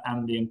employer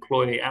and the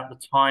employee at the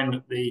time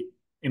that the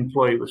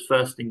employee was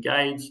first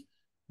engaged?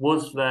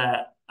 Was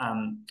there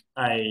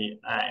a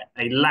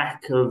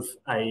lack of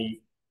a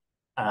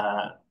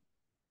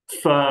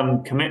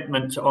firm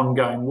commitment to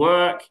ongoing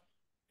work?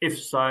 If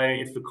so,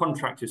 if the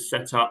contract is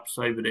set up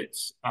so that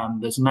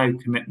there's no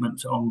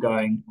commitment to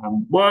ongoing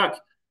work,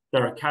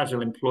 they're a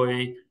casual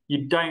employee.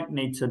 You don't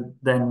need to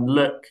then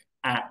look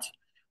at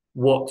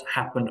what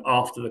happened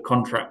after the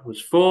contract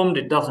was formed.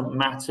 It doesn't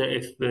matter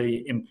if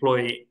the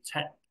employee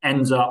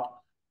ends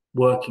up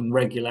working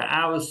regular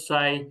hours,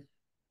 say.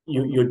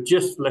 You're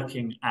just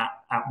looking at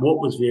what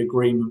was the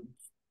agreement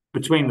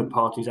between the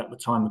parties at the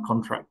time the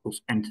contract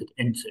was entered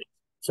into.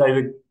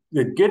 So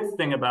the good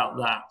thing about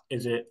that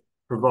is it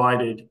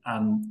provided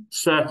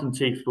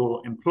certainty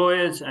for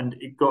employers, and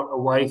it got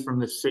away from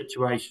the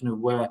situation of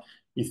where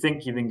you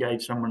think you've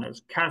engaged someone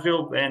as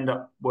casual, they end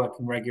up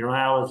working regular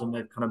hours and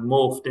they've kind of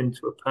morphed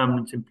into a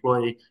permanent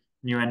employee,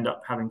 and you end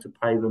up having to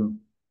pay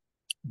them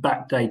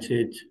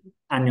backdated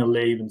annual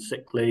leave and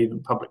sick leave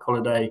and public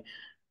holiday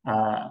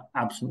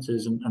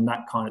absences and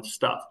that kind of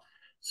stuff.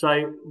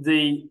 So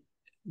the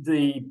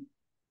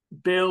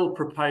bill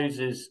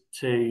proposes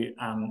to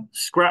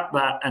scrap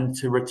that and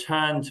to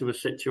return to a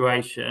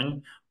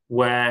situation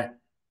where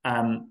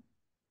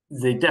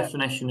the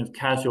definition of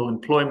casual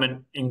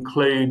employment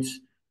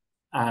includes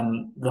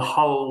the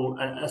whole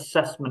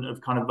assessment of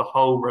kind of the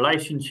whole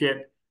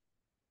relationship,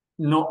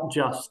 not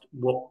just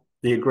what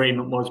the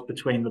agreement was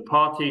between the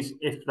parties.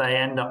 If they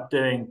end up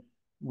doing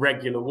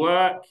regular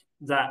work,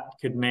 that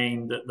could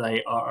mean that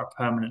they are a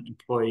permanent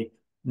employee,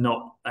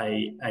 not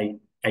a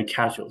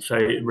casual. So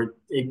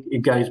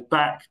it goes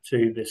back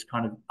to this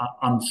kind of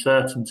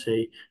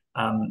uncertainty.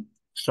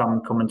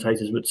 Some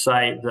commentators would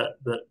say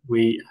that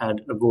we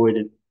had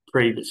avoided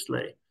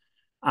previously.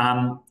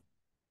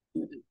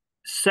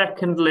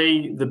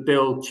 Secondly, the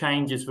bill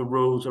changes the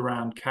rules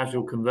around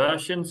casual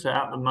conversion. So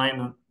at the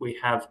moment, we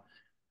have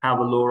how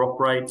the law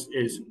operates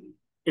is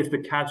if the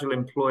casual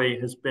employee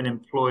has been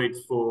employed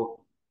for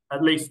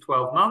at least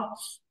 12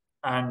 months,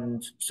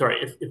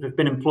 if they've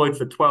been employed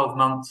for 12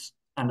 months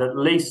and at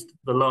least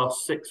the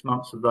last 6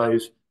 months of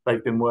those,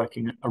 they've been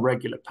working a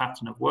regular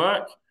pattern of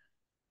work.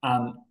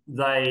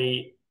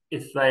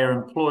 If they are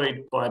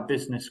employed by a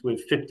business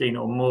with 15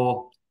 or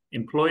more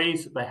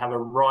employees, they have a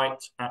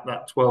right at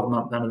that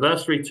 12-month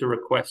anniversary to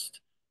request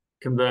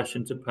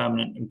conversion to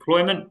permanent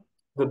employment,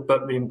 but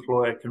the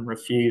employer can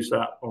refuse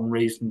that on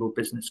reasonable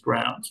business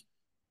grounds.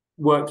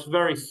 Works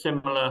very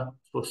similar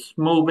for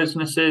small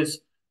businesses.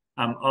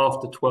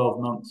 After 12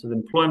 months of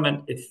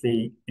employment, if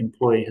the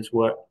employee has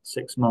worked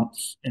 6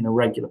 months in a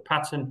regular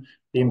pattern,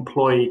 the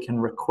employee can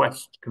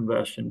request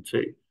conversion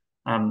to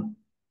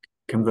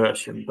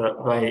conversion, but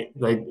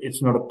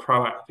it's not a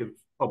proactive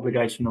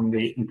obligation on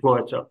the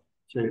employer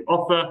to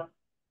offer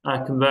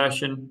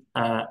conversion.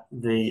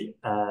 The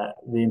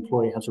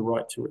employee has a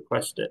right to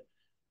request it,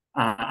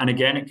 and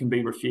again, it can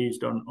be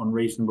refused on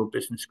reasonable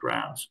business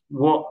grounds.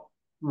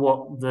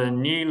 What the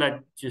new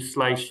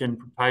legislation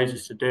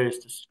proposes to do is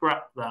to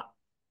scrap that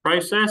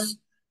process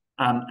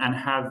and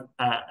have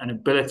an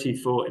ability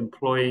for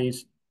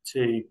employees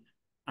to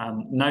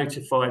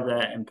notify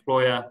their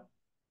employer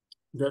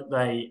that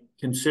they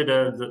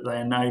consider that they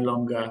are no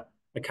longer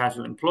a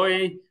casual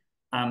employee.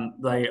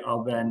 They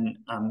are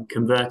then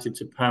converted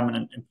to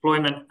permanent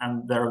employment,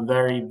 and there are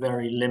very,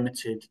 very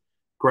limited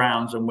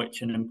grounds on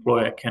which an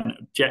employer can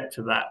object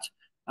to that.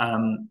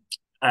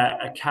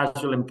 A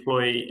casual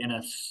employee in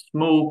a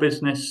small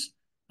business,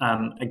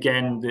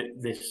 again,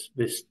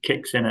 this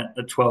kicks in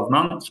at 12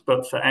 months,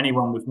 but for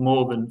anyone with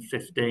more than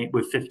 15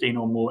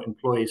 or more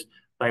employees,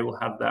 they will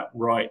have that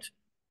right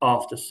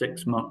after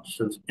 6 months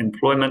of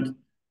employment.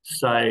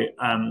 So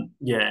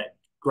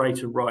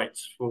greater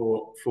rights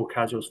for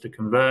casuals to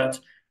convert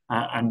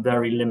and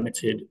very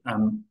limited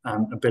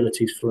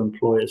abilities for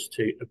employers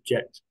to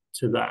object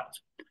to that.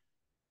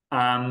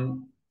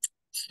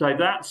 So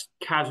that's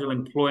casual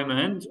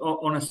employment.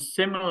 On a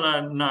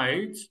similar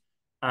note,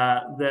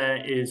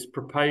 there is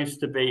proposed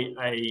to be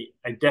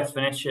a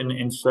definition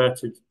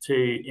inserted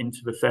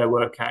into the Fair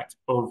Work Act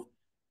of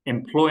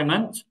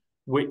employment,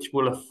 which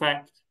will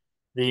affect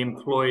the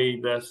employee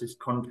versus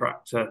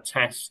contractor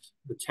test,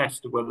 the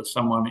test of whether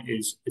someone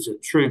is a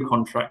true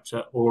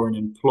contractor or an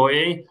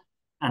employee.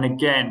 And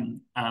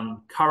again,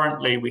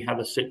 currently we have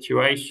a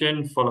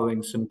situation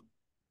following some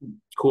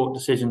court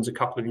decisions a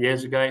couple of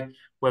years ago,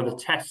 where the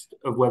test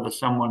of whether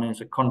someone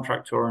is a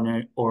contractor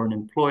or an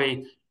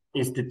employee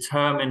is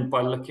determined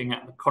by looking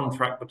at the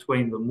contract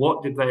between them.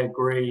 What did they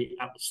agree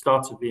at the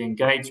start of the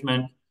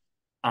engagement?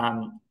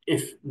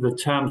 If the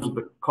terms of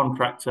the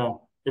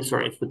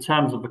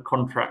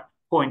contract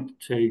point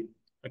to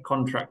a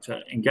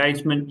contractor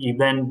engagement, you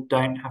then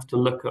don't have to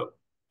look at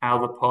how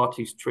the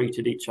parties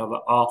treated each other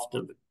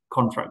after the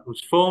contract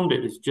was formed.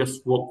 It is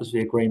just what was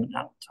the agreement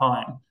at the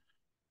time.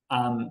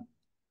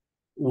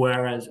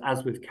 Whereas,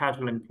 as with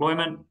casual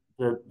employment,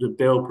 the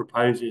bill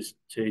proposes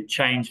to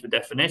change the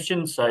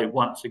definition. So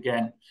once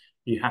again,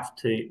 you have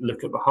to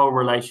look at the whole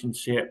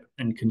relationship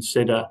and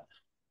consider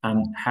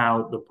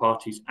how the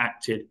parties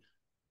acted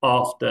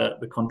after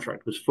the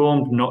contract was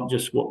formed, not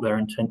just what their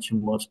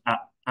intention was at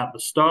the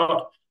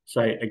start.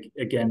 So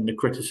again, the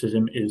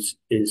criticism is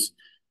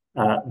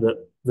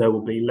that there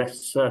will be less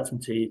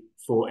certainty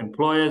for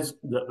employers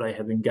that they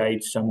have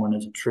engaged someone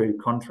as a true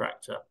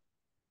contractor.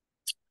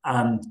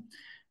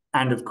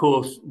 And of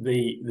course,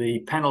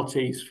 the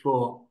penalties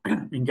for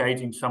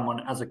engaging someone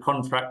as a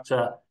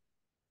contractor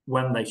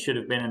when they should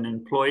have been an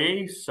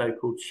employee,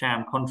 so-called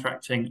sham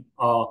contracting,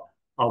 are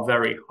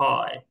very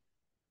high.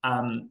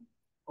 On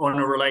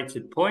a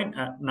related point,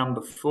 at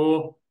number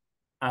 4,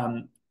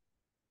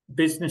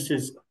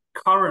 businesses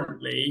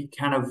currently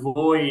can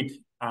avoid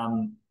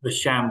the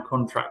sham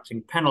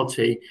contracting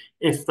penalty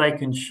if they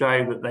can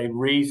show that they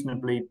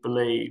reasonably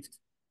believed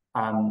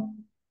they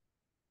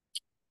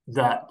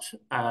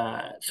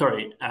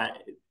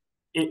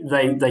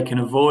can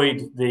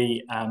avoid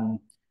the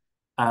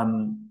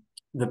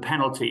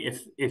penalty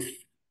if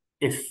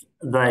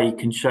they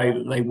can show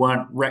that they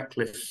weren't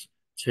reckless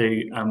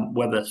to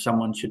whether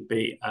someone should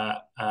be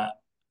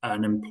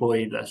an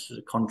employee versus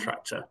a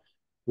contractor,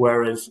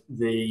 whereas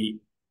the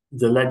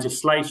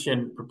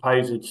legislation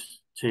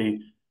proposes to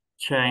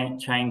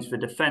change the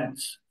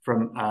defence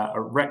from a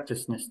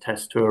recklessness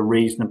test to a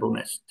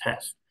reasonableness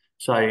test.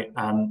 So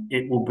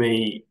it will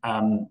be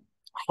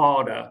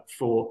harder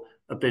for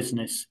a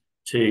business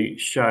to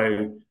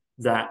show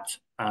that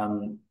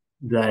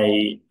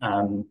they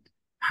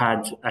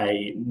had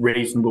a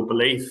reasonable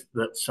belief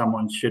that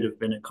someone should have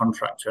been a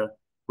contractor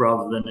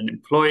rather than an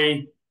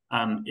employee.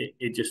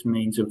 It just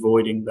means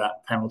avoiding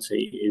that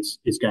penalty is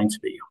going to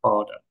be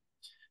harder.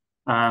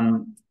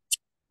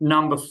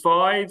 Number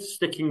 5,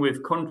 sticking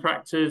with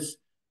contractors,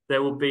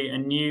 there will be a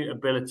new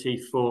ability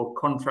for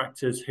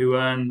contractors who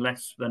earn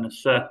less than a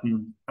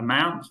certain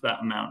amount.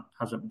 That amount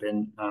hasn't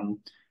been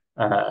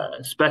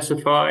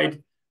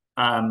specified,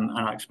 and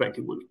I expect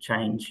it will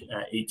change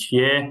each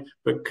year.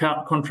 But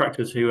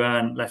contractors who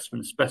earn less than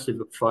a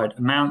specified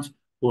amount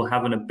will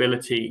have an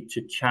ability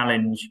to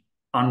challenge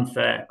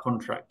unfair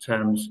contract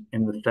terms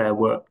in the Fair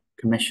Work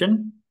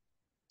Commission.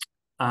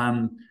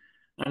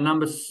 And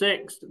number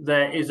 6,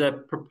 there is a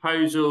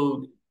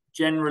proposal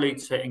generally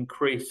to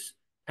increase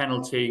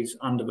penalties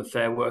under the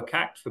Fair Work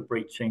Act for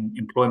breaching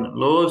employment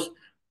laws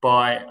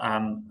by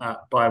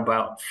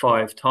about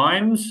 5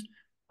 times,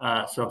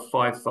 so a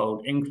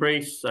 5-fold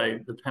increase. So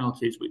the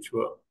penalties, which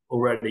were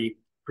already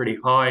pretty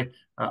high,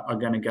 are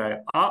going to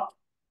go up.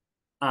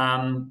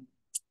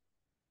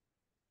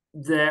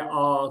 There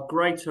are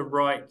greater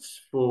rights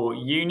for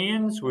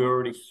unions. We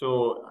already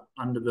saw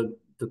under the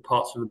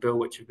parts of the bill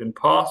which have been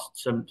passed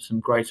some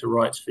greater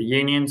rights for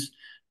unions,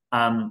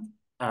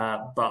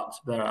 but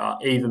there are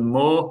even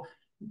more.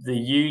 The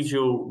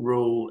usual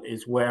rule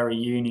is where a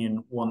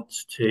union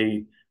wants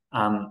to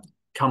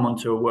come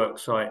onto a work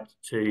site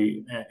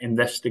to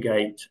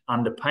investigate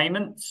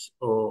underpayments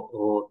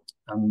or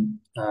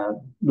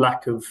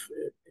lack of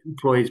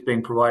employees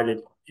being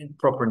provided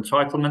proper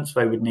entitlements,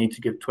 they would need to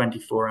give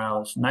 24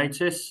 hours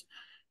notice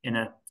in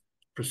a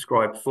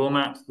prescribed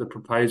format. The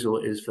proposal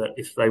is that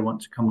if they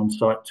want to come on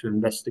site to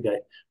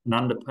investigate an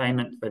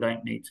underpayment, they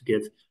don't need to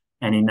give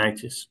any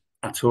notice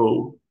at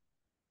all.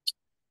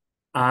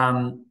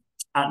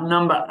 At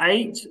number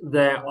 8,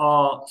 there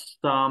are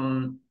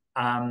some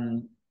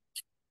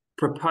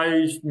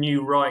proposed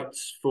new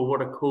rights for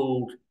what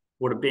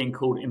are being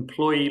called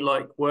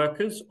employee-like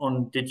workers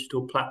on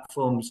digital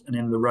platforms and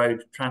in the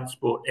road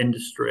transport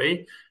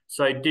industry.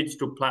 So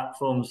digital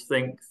platforms,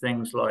 think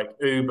things like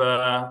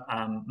Uber,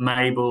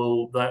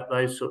 Mabel,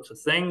 those sorts of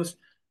things.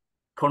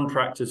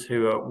 Contractors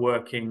who are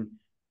working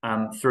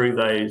through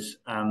those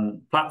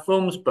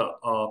platforms but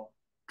are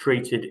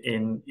treated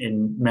in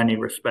many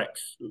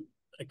respects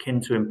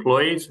akin to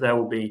employees. There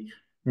will be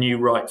new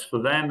rights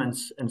for them,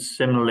 and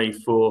similarly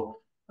for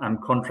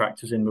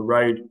contractors in the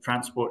road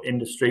transport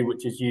industry,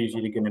 which is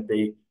usually going to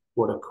be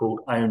what are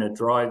called owner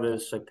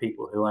drivers, so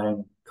people who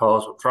own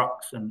cars or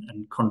trucks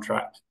and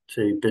contract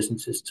to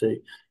businesses to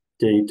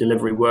do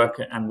delivery work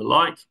and the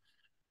like.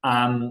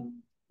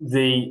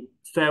 The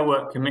Fair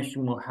Work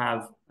Commission will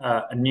have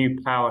a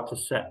new power to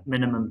set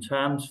minimum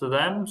terms for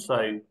them.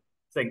 So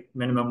think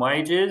minimum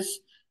wages,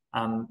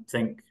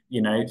 think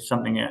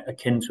something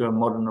akin to a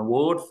modern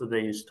award for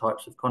these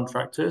types of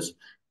contractors.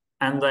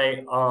 And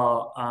they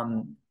are,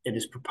 it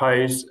is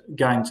proposed,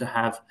 going to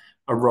have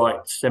a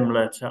right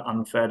similar to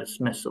unfair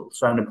dismissal,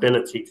 so an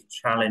ability to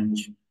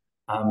challenge,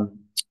 a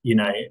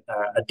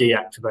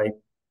deactivation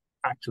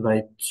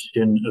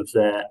of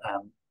their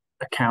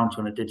account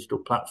on a digital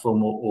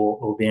platform,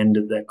 or the end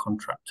of their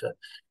contractor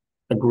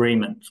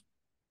agreement.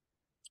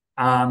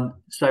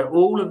 So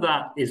all of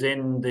that is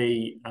in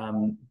the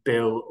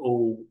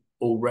bill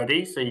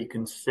already, so you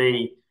can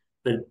see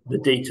the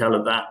detail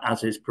of that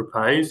as is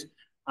proposed.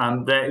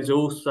 There is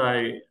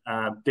also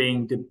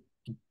being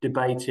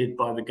debated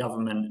by the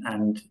government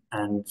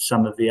and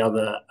some of the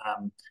other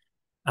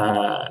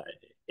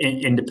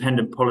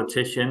independent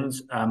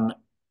politicians,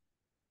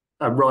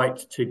 a right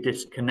to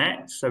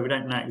disconnect. So we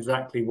don't know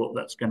exactly what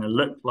that's going to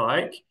look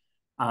like,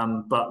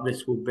 but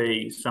this will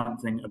be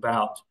something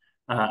about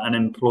an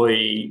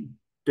employee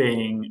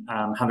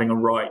having a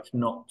right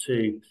not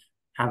to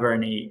have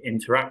any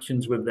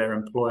interactions with their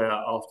employer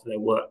after their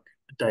work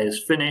day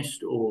is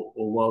finished, or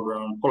while they're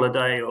on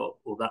holiday, or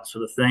that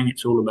sort of thing.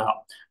 It's all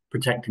about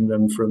protecting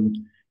them from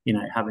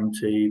having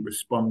to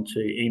respond to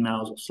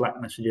emails or Slack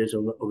messages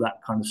or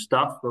that kind of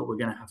stuff. But we're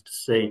going to have to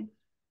see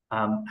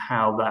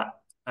how that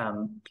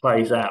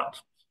plays out.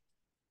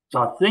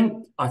 So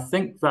I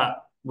think that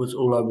was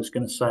all I was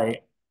going to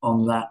say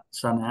on that,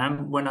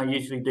 Sanam. When I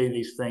usually do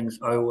these things,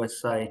 I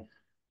always say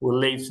we'll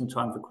leave some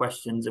time for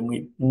questions, and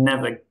we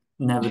never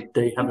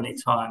do have any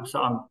time.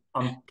 So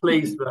I'm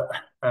pleased that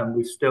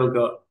we've still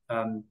got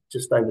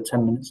just over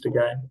 10 minutes to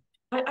go.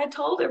 I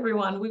told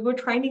everyone we were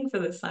training for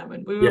this,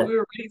 Simon. We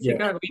were ready to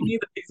go. We knew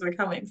that these were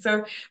coming.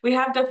 So we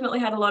have definitely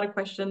had a lot of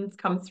questions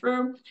come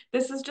through.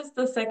 This is just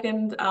the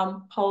second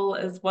poll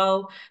as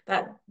well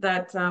that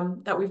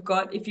we've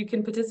got. If you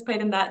can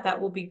participate in that,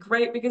 that will be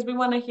great, because we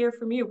want to hear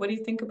from you. What do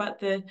you think about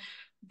the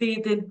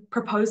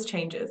proposed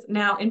changes?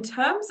 Now, in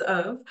terms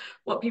of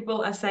what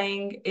people are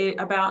saying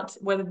about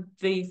whether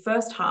the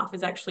first half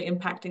is actually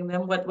impacting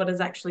them, what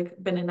has actually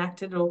been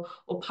enacted or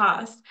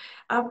passed,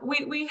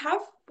 we have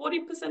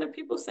 40% of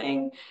people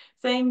saying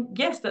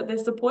yes, that they're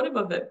supportive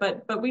of it,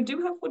 but we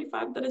do have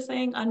 45 that are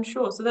saying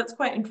unsure. So that's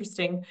quite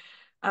interesting.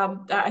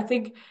 I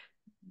think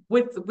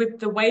with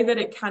the way that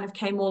it kind of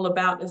came all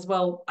about as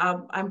well,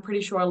 I'm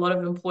pretty sure a lot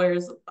of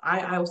employers,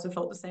 I also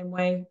felt the same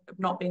way,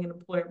 not being an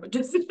employer, but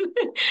just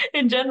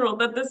in general,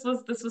 that this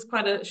was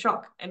quite a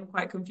shock and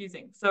quite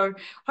confusing. So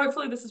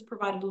hopefully this has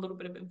provided a little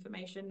bit of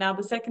information. Now,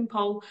 the second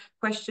poll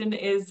question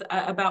is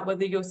about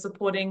whether you're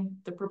supporting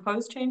the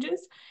proposed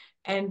changes.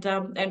 And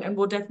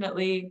we'll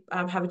definitely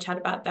have a chat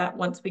about that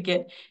once we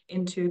get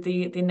into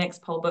the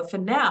next poll. But for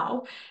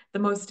now, the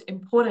most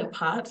important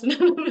part,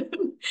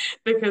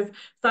 because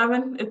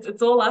Simon,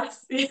 it's all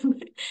us, is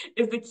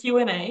the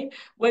Q&A.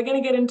 We're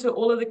going to get into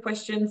all of the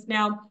questions.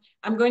 Now,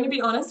 I'm going to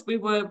be honest, we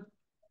were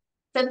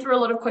sent through a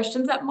lot of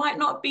questions that might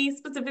not be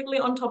specifically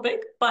on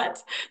topic, but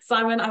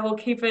Simon, I will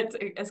keep it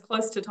as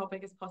close to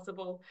topic as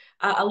possible.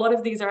 A lot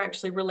of these are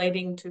actually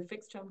relating to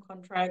fixed term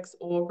contracts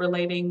or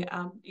relating,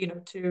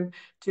 to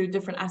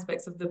different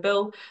aspects of the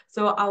bill.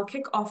 So I'll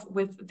kick off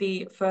with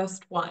the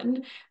first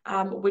one,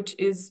 which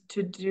is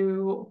to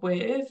do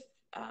with,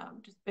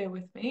 just bear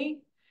with me.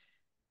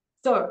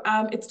 So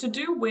it's to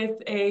do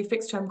with a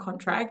fixed term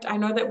contract. I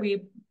know that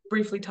we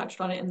briefly touched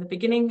on it in the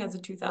beginning as a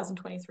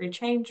 2023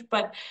 change,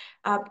 but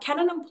can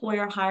an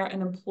employer hire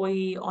an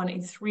employee on a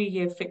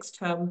 3-year fixed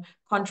term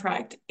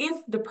contract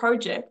if the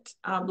project,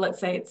 let's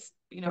say it's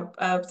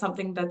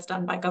something that's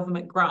done by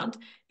government grant,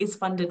 is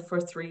funded for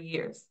 3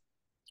 years?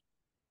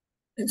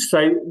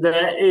 So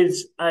there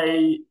is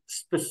a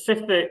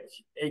specific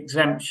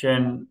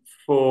exemption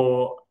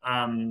for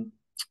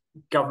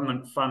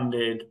government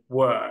funded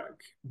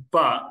work,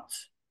 but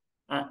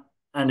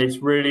and it's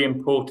really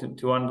important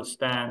to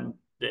understand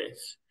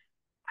this.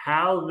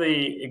 How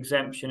the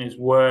exemption is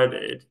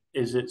worded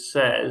is it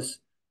says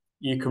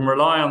you can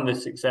rely on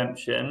this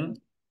exemption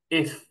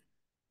if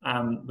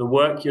the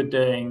work you're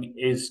doing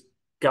is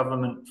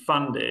government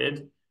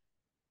funded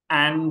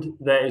and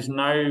there is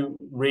no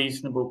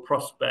reasonable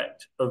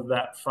prospect of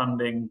that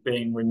funding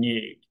being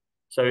renewed.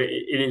 So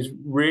it is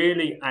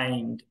really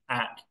aimed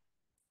at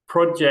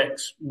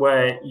projects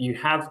where you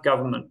have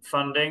government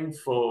funding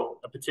for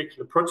a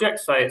particular project.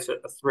 Say it's a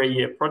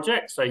 3-year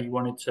project, so you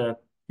wanted to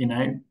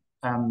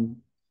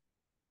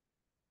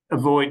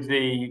avoid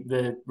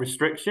the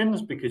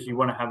restrictions because you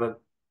want to have a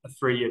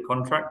 3-year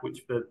contract,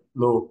 which the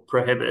law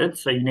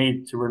prohibits. So you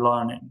need to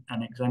rely on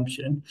an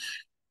exemption.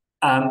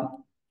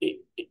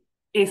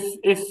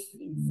 If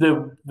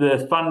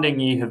the funding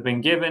you have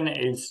been given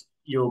is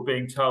you're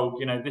being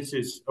told, this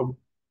is a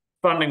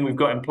funding we've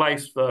got in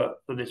place for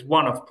this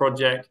one-off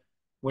project,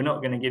 we're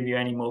not going to give you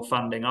any more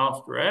funding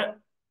after it,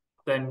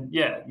 then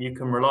yeah, you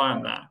can rely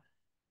on that.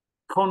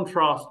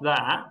 Contrast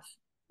that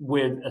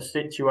with a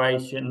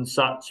situation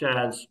such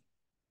as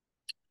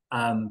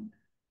an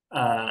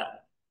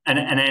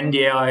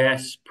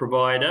NDIS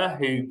provider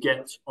who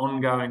gets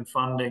ongoing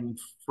funding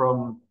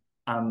from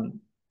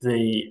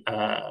the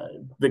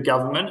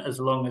government as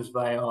long as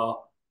they are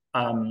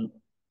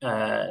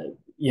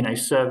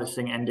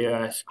servicing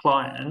NDIS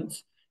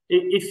clients.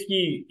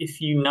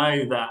 if you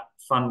know that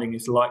funding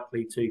is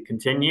likely to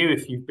continue,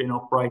 if you've been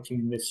operating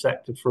in this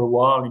sector for a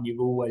while and you've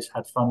always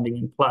had funding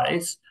in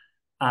place,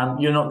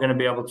 you're not going to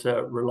be able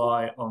to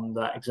rely on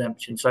that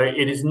exemption. So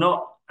it is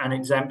not an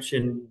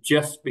exemption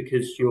just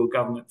because you're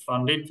government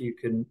funded. You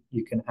can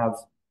have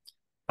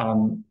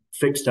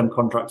fixed term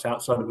contracts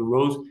outside of the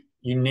rules.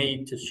 You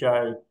need to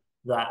show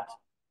that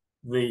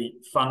the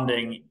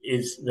funding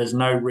there's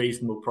no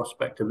reasonable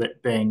prospect of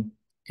it being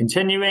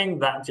continuing.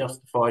 That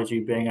justifies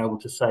you being able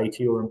to say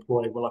to your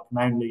employer, well, I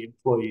can only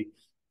employ you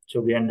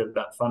till the end of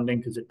that funding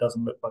because it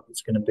doesn't look like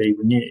it's going to be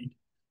renewed.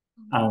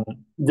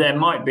 There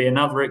might be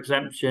another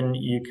exemption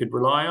you could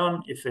rely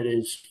on if it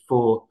is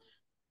for,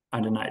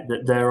 I don't know,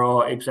 that there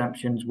are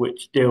exemptions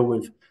which deal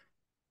with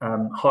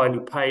highly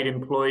paid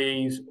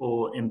employees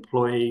or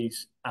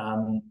employees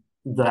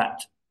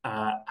that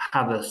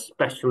have a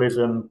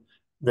specialism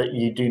that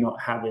you do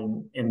not have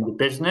in the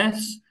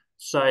business.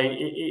 So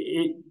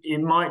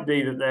it might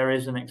be that there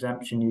is an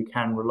exemption you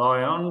can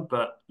rely on,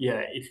 but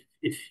yeah,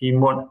 if you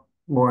want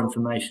more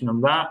information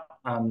on that,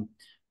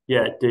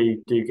 yeah,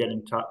 do get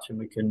in touch and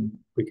we can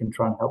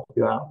try and help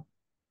you out.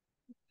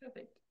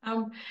 Perfect.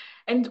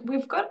 And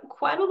we've got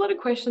quite a lot of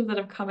questions that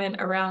have come in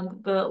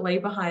around the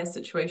labour hire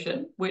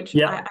situation, which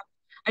Yeah.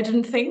 I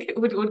didn't think it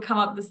would come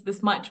up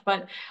this much,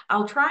 but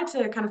I'll try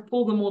to kind of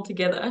pull them all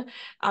together.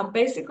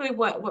 Basically,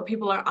 what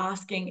people are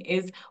asking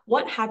is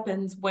what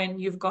happens when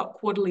you've got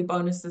quarterly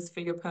bonuses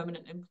for your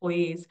permanent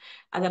employees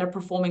that are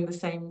performing the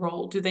same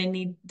role? Does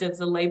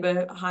the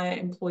labour hire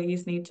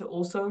employees need to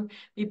also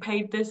be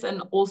paid this?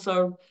 And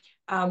also,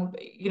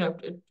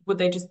 would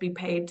they just be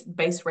paid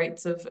base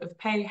rates of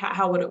pay?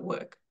 How would it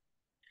work?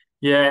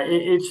 Yeah,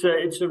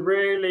 it's a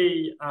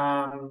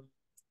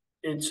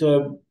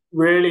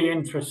really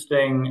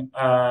interesting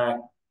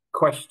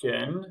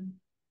question,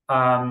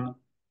 and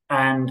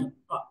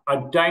I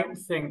don't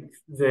think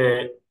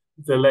the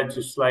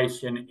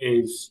legislation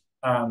is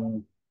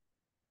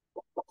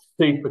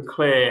super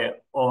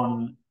clear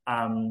on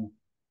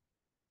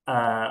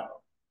uh,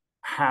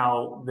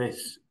 how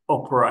this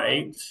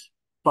operates,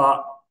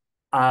 but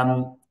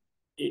um,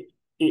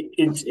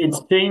 it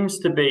seems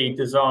to be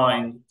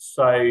designed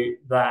so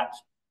that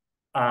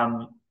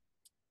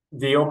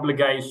the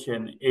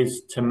obligation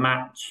is to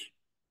match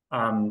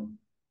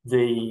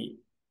the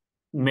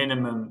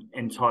minimum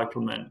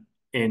entitlement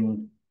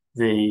in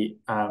the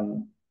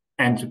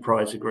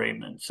enterprise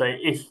agreement. So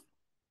if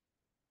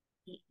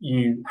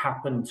you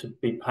happen to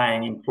be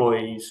paying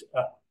employees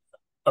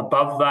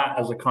above that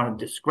as a kind of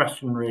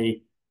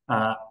discretionary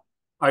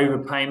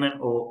overpayment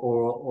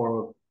or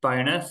a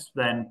bonus,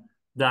 then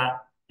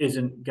that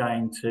isn't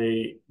going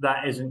to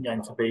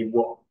be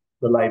what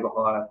the labour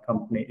hire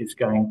company is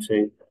going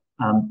to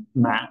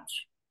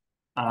match.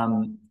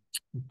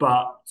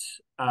 But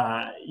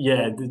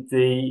yeah,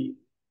 the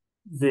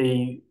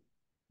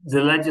the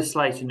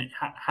legislation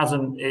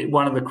hasn't.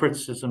 One of the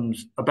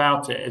criticisms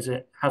about it is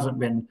it hasn't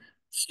been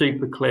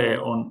super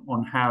clear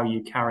on how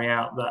you carry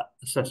out that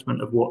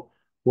assessment of what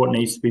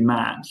needs to be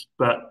matched.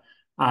 But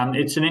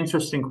it's an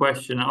interesting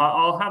question.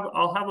 I'll have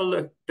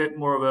a bit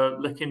more of a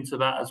look into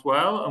that as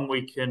well, and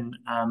we can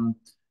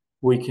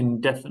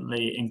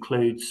definitely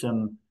include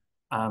some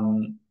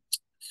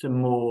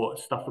more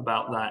stuff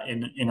about that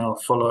in our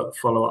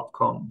follow up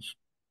comms.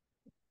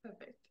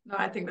 Perfect. No,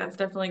 I think that's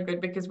definitely good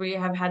because we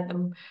have had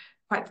them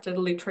quite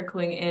steadily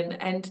trickling in.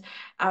 And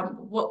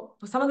what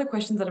some of the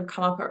questions that have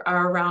come up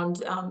are around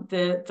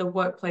the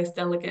workplace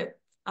delegate.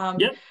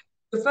 Yeah.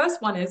 The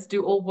first one is,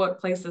 do all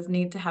workplaces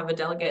need to have a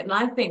delegate? And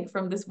I think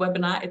from this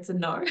webinar, it's a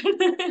no.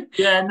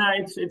 Yeah, no,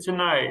 it's a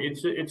no.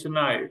 It's a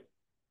no.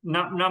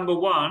 Number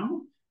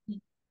one,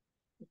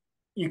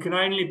 you can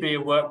only be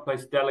a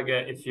workplace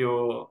delegate if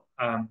you're,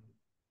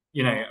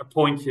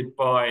 appointed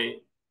by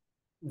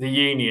the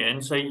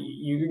union. So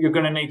you're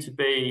going to need to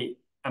be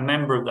a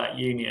member of that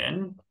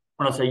union.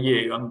 When I say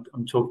you,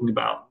 I'm talking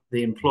about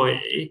the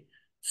employee.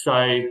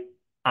 So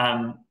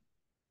um,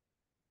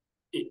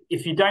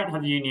 if you don't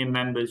have union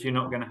members, you're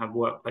not going to have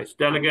workplace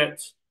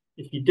delegates.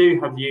 If you do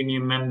have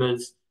union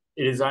members,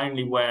 it is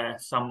only where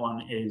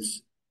someone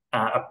is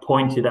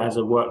appointed as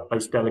a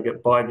workplace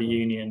delegate by the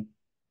union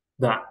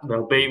that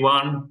there'll be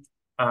one.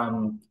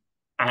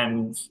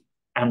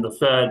 And the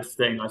third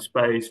thing, I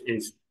suppose,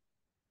 is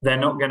they're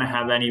not going to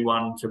have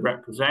anyone to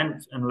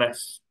represent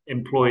unless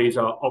employees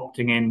are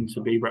opting in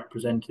to be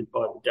represented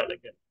by the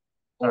delegate.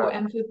 Oh,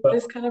 and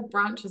this kind of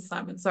branches,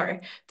 Simon,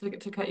 sorry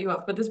to cut you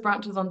off, but this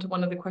branches onto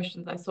one of the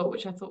questions I saw,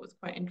 which I thought was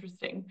quite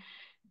interesting.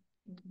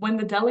 When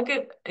the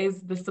delegate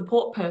is the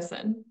support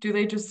person,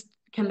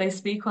 can they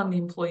speak on the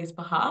employee's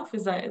behalf?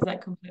 Is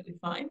that completely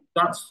fine?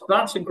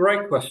 That's a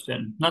great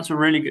question. That's a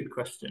really good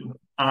question.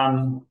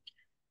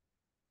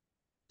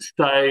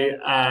 So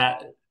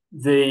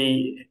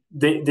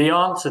the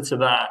answer to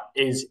that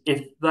is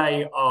if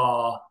they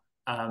are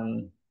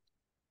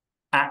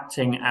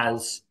acting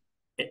as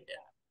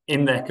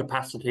in their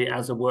capacity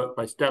as a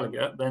workplace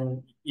delegate,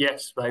 then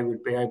yes, they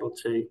would be able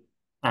to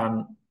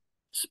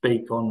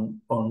speak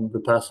on the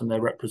person they're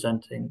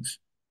representing's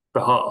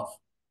behalf.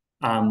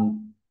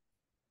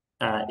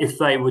 if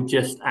they were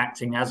just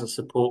acting as a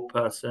support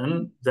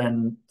person,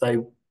 then they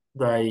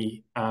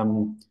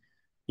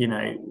you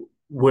know,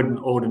 wouldn't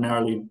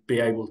ordinarily be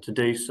able to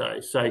do so.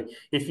 So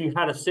if you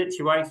had a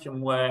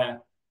situation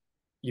where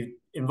you've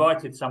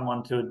invited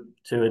someone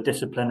to a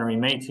disciplinary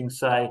meeting,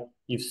 say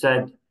you've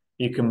said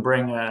you can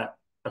bring a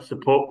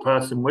support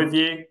person with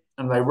you,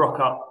 and they rock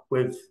up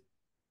with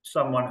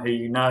someone who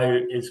you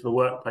know is the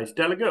workplace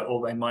delegate,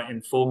 or they might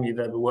inform you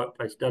they're the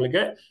workplace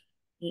delegate.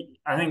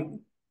 I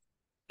think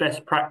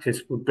best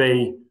practice would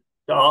be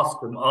to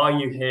ask them, are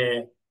you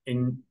here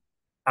in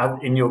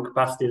your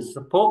capacity as a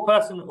support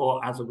person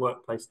or as a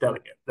workplace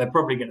delegate? They're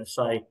probably going to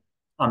say,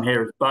 I'm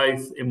here as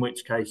both, in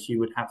which case you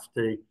would have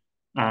to,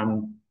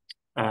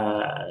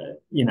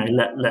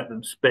 let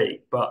them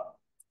speak. But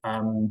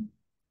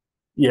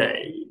yeah,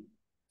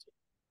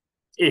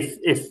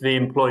 if the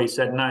employee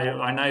said, no,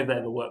 I know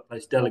they're the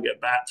workplace delegate,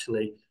 but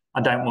actually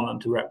I don't want them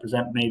to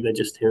represent me, they're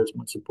just here as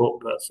my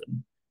support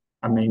person.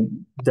 I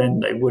mean, then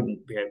they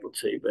wouldn't be able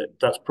to, but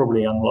that's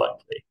probably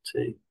unlikely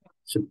to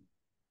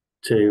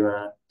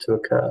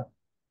occur.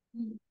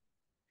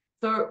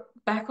 So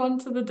back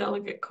onto the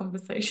delegate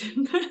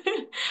conversation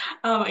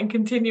and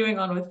continuing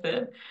on with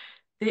it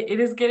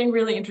is getting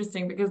really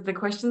interesting because the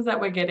questions that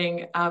we're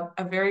getting are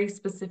very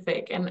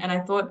specific. And I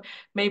thought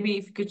maybe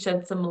if you could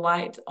shed some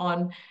light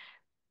on,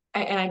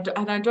 and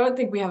I don't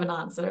think we have an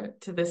answer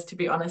to this, to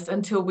be honest,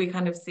 until we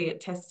kind of see it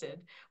tested.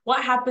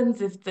 What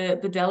happens if the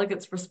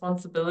delegates'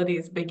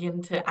 responsibilities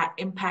begin to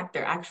impact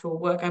their actual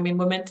work? I mean,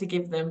 we're meant to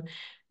give them,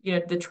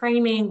 the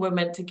training, we're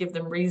meant to give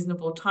them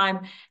reasonable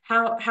time.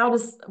 How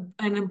does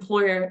an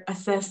employer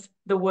assess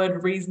the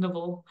word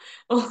reasonable?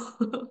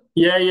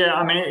 Yeah.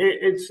 I mean,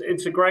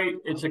 it's a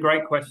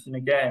great question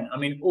again. I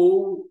mean,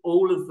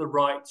 all of the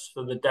rights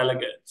for the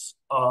delegates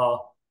are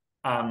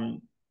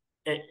um,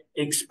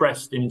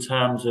 expressed in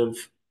terms of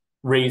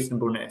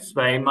reasonableness.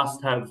 They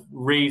must have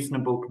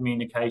reasonable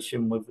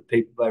communication with the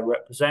people they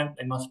represent.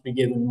 They must be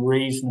given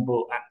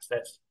reasonable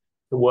access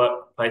to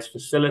workplace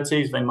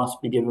facilities. They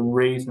must be given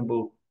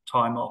reasonable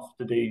time off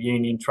to do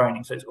union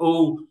training. So it's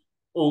all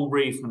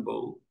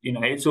reasonable.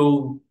 It's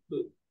all,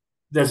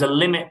 there's a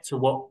limit to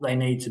what they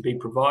need to be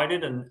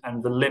provided,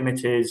 and the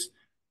limit is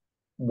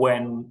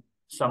when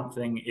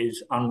something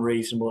is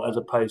unreasonable as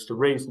opposed to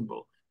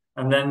reasonable.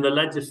 And then the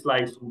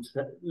legislation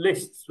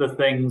lists the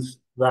things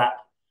that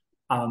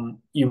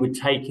you would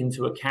take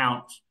into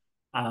account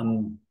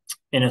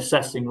in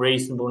assessing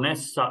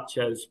reasonableness, such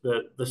as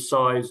the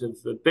size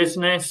of the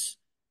business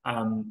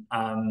and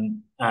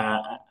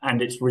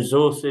its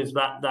resources,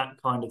 that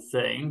kind of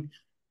thing.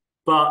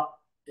 But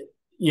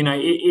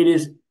it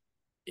is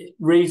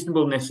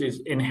reasonableness is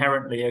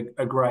inherently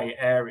a grey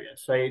area,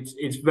 so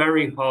it's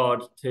very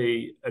hard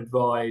to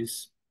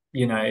advise,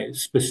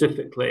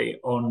 specifically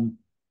on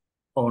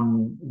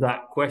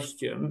that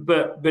question.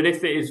 But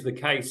if it is the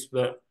case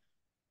that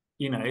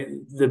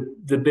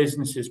the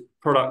business's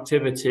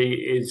productivity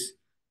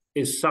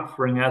is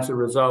suffering as a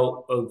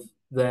result of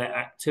their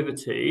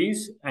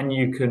activities, and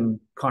you can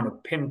kind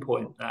of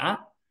pinpoint that,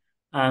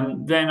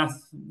 then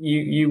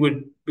you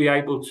would be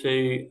able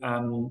to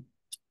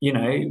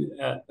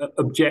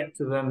object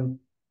to them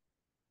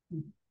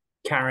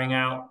carrying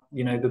out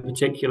the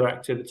particular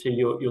activity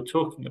you're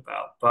talking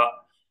about. But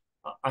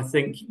I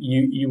think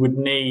you would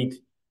need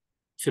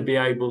to be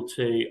able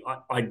to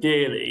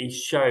ideally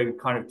show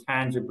kind of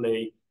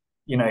tangibly,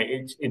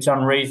 it's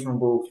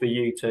unreasonable for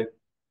you to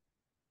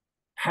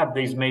have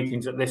these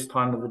meetings at this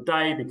time of the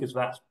day because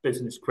that's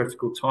business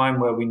critical time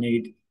where we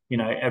need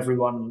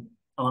everyone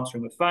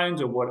answering the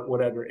phones or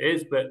whatever it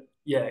is. But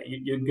yeah,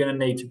 you're going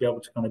to need to be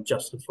able to kind of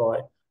justify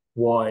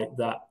why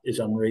that is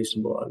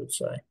unreasonable, I would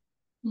say.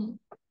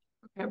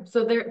 Okay,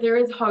 so there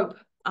is hope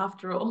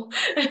after all.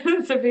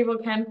 So people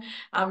can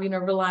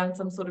rely on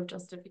some sort of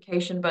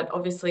justification, but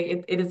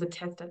obviously it is a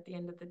test at the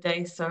end of the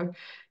day. So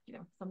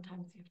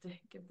sometimes you have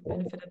to give the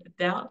benefit of the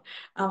doubt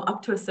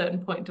up to a certain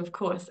point, of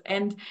course.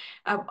 And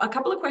a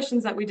couple of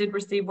questions that we did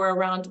receive were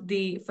around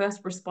the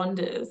first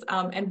responders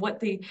and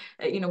what with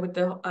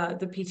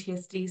the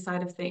PTSD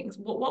side of things.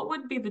 What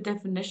would be the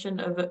definition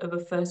of a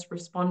first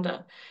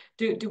responder?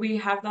 Do we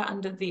have that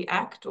under the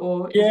Act,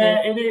 or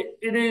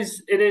it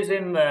is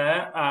in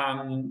there.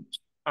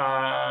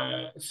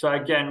 So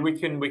again, we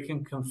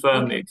can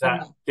confirm the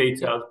exact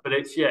details, but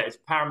it's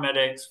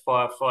paramedics,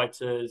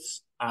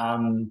 firefighters,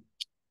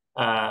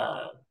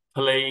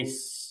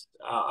 police.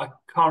 I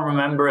can't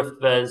remember if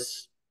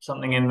there's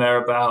something in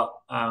there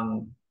about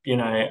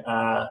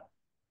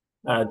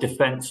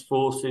defense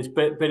forces,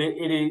 but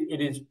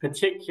it is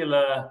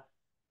particular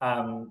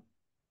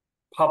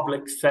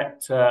public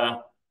sector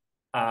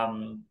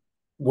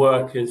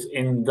workers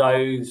in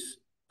those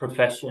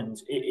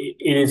professions.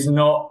 It is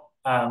not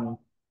a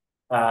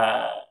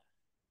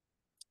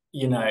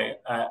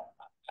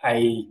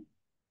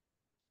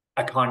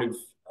kind of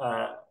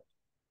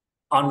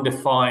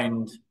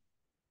undefined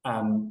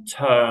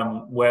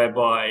term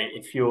whereby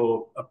if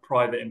you're a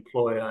private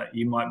employer,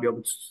 you might be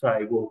able to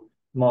say, well,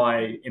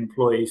 my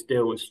employees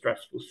deal with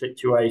stressful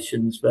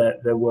situations.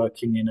 They're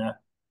working in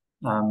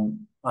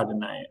I don't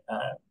know,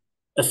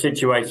 a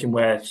situation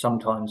where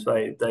sometimes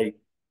they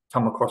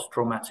come across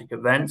traumatic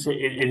events.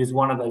 It is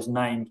one of those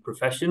named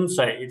professions,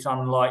 so it's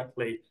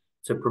unlikely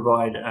to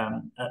provide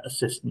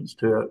assistance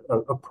to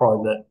a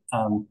private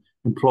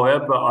employer.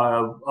 But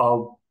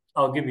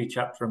I'll give you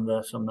chapter and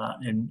verse on that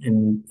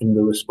in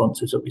the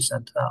responses that we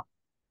sent out.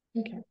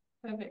 Okay,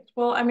 perfect.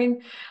 Well, I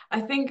mean, I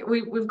think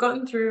we've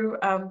gotten through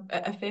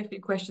a fair few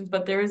questions,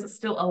 but there is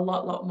still a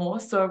lot more.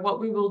 So what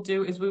we will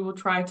do is we will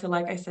try to,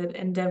 like I said,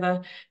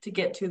 endeavor to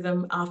get to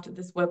them after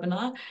this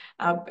webinar.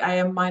 I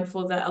am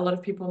mindful that a lot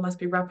of people must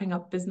be wrapping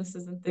up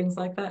businesses and things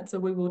like that, so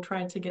we will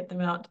try to get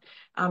them out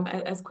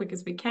as quick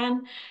as we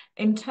can.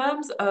 In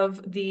terms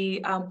of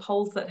the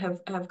polls that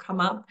have come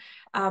up,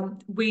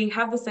 we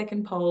have the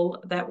second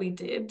poll that we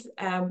did,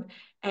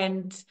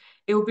 and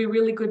it will be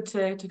really good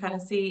to kind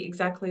of see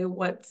exactly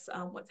what's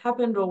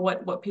happened or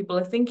what people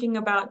are thinking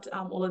about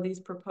all of these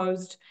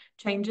proposed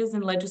changes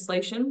in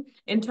legislation.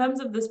 In terms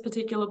of this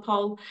particular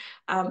poll,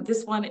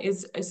 this one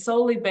is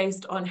solely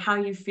based on how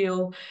you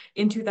feel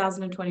in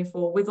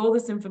 2024 with all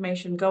this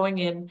information going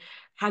in.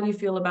 How do you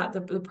feel about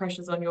the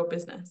pressures on your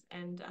business,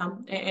 and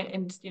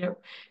you know,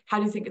 how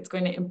do you think it's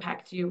going to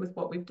impact you with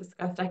what we've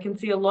discussed? I can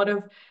see a lot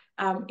of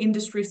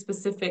industry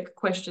specific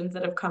questions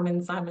that have come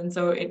in, Simon.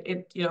 So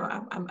you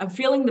know, I'm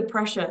feeling the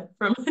pressure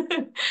from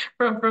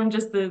from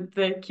just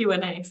the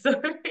Q&A.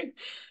 So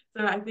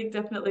I think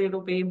definitely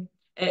it'll be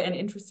an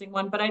interesting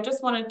one. But I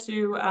just wanted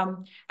to,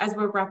 as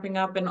we're wrapping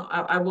up, and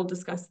I will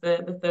discuss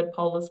the third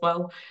poll as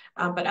well.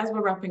 But as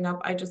we're wrapping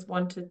up, I just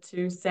wanted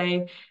to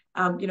say,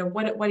 you know,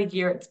 what a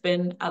year it's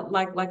been.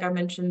 Like I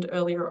mentioned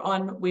earlier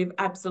on, we've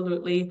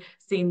absolutely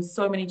seen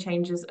so many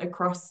changes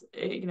across,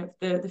 you know,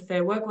 the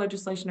fair work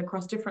legislation,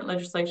 across different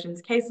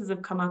legislations. Cases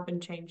have come up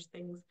and changed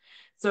things.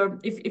 So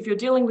if you're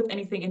dealing with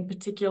anything in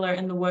particular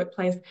in the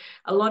workplace,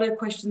 a lot of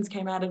questions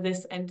came out of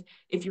this. And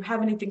if you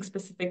have anything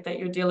specific that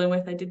you're dealing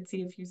with, I did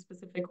see a few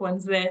specific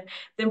ones there,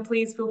 then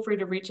please feel free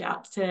to reach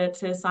out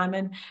to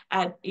Simon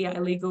at EI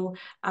Legal.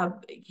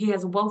 He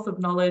has a wealth of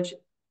knowledge,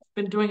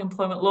 been doing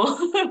employment law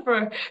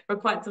for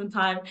quite some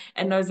time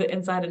and knows it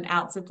inside and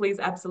out. So please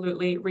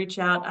absolutely reach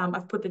out.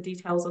 I've put the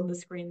details on the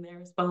screen there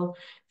as well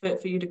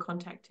for you to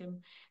contact him.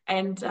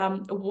 And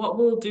what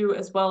we'll do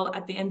as well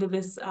at the end of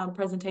this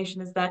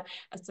presentation is that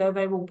a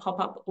survey will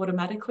pop up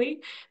automatically.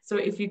 So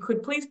if you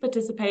could please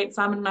participate,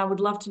 Simon and I would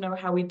love to know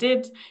how we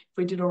did, if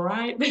we did all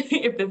right,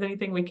 if there's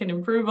anything we can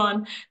improve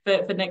on.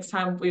 But for next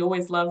time, we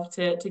always love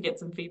to get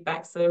some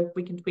feedback so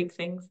we can tweak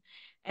things.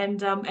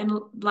 And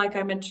like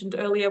I mentioned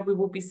earlier, we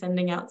will be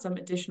sending out some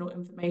additional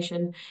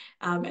information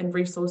and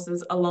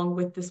resources along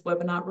with this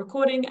webinar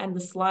recording and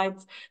the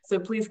slides. So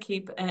please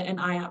keep an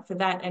eye out for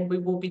that, and we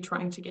will be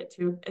trying to get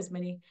to as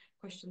many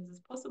questions as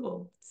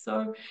possible.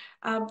 So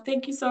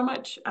thank you so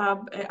much.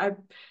 I'm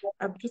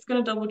just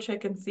going to double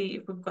check and see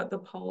if we've got the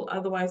poll.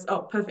 Otherwise,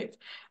 oh, perfect.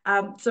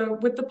 So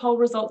with the poll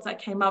results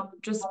that came up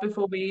just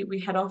before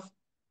we head off,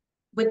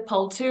 with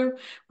poll 2,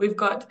 we've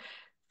got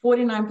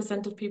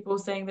 49% of people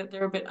saying that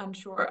they're a bit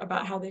unsure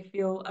about how they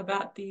feel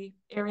about the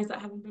areas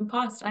that haven't been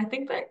passed. And I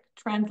think that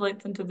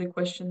translates into the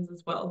questions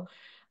as well,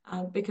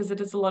 because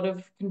it is a lot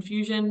of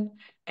confusion.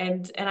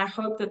 And I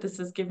hope that this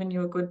has given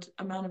you a good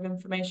amount of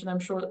information. I'm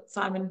sure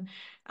Simon,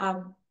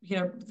 you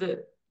know,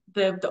 the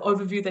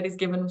overview that he's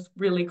given was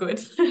really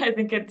good. I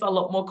think it's a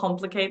lot more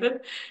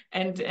complicated,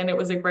 and it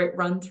was a great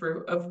run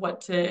through of what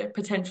to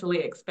potentially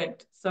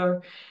expect. So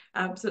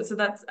so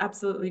that's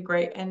absolutely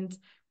great. And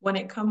when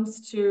it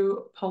comes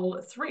to poll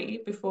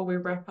 3, before we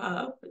wrap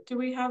up, do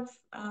we have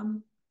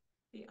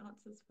the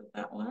answers for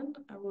that one?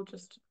 I will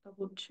just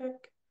double check.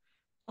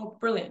 Oh,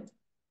 brilliant.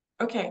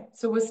 Okay,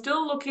 so we're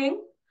still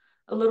looking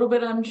a little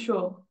bit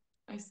unsure,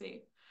 I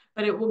see.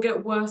 But it will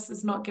get worse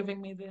is not giving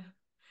me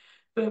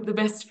the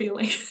best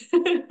feeling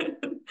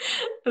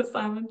for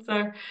Simon.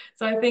 So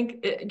I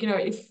think, you know,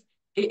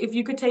 if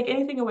you could take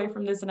anything away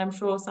from this, and I'm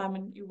sure,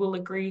 Simon, you will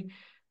agree,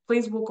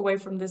 please walk away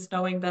from this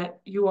knowing that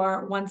you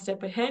are one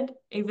step ahead.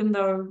 Even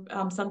though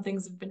some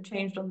things have been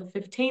changed on the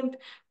 15th,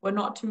 we're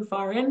not too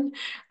far in.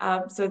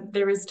 So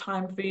there is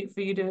time for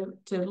you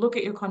to look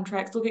at your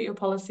contracts, look at your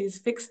policies,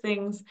 fix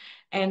things,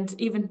 and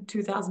even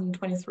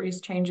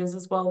 2023's changes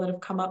as well that have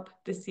come up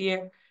this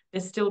year.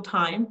 There's still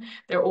time.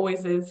 There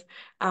always is,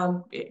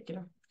 you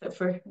know, except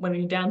for when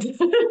you're down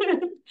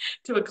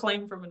to a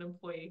claim from an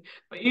employee.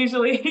 But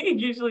usually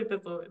there's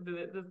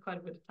quite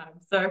a bit of time.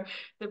 So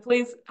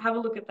please have a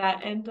look at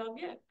that. And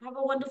yeah, have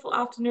a wonderful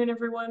afternoon,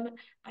 everyone,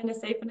 and a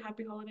safe and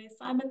happy holidays.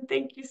 Simon,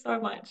 thank you so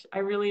much. I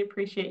really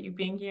appreciate you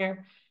being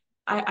here.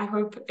 I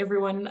hope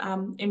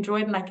everyone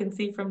enjoyed, and I can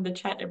see from the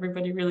chat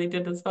everybody really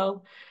did as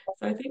well.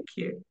 So thank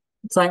you.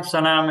 Thanks,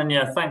 Sanam, and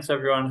yeah, thanks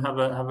everyone. Have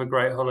a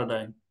great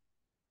holiday.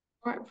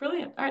 All right,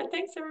 brilliant. All right,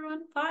 thanks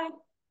everyone. Bye.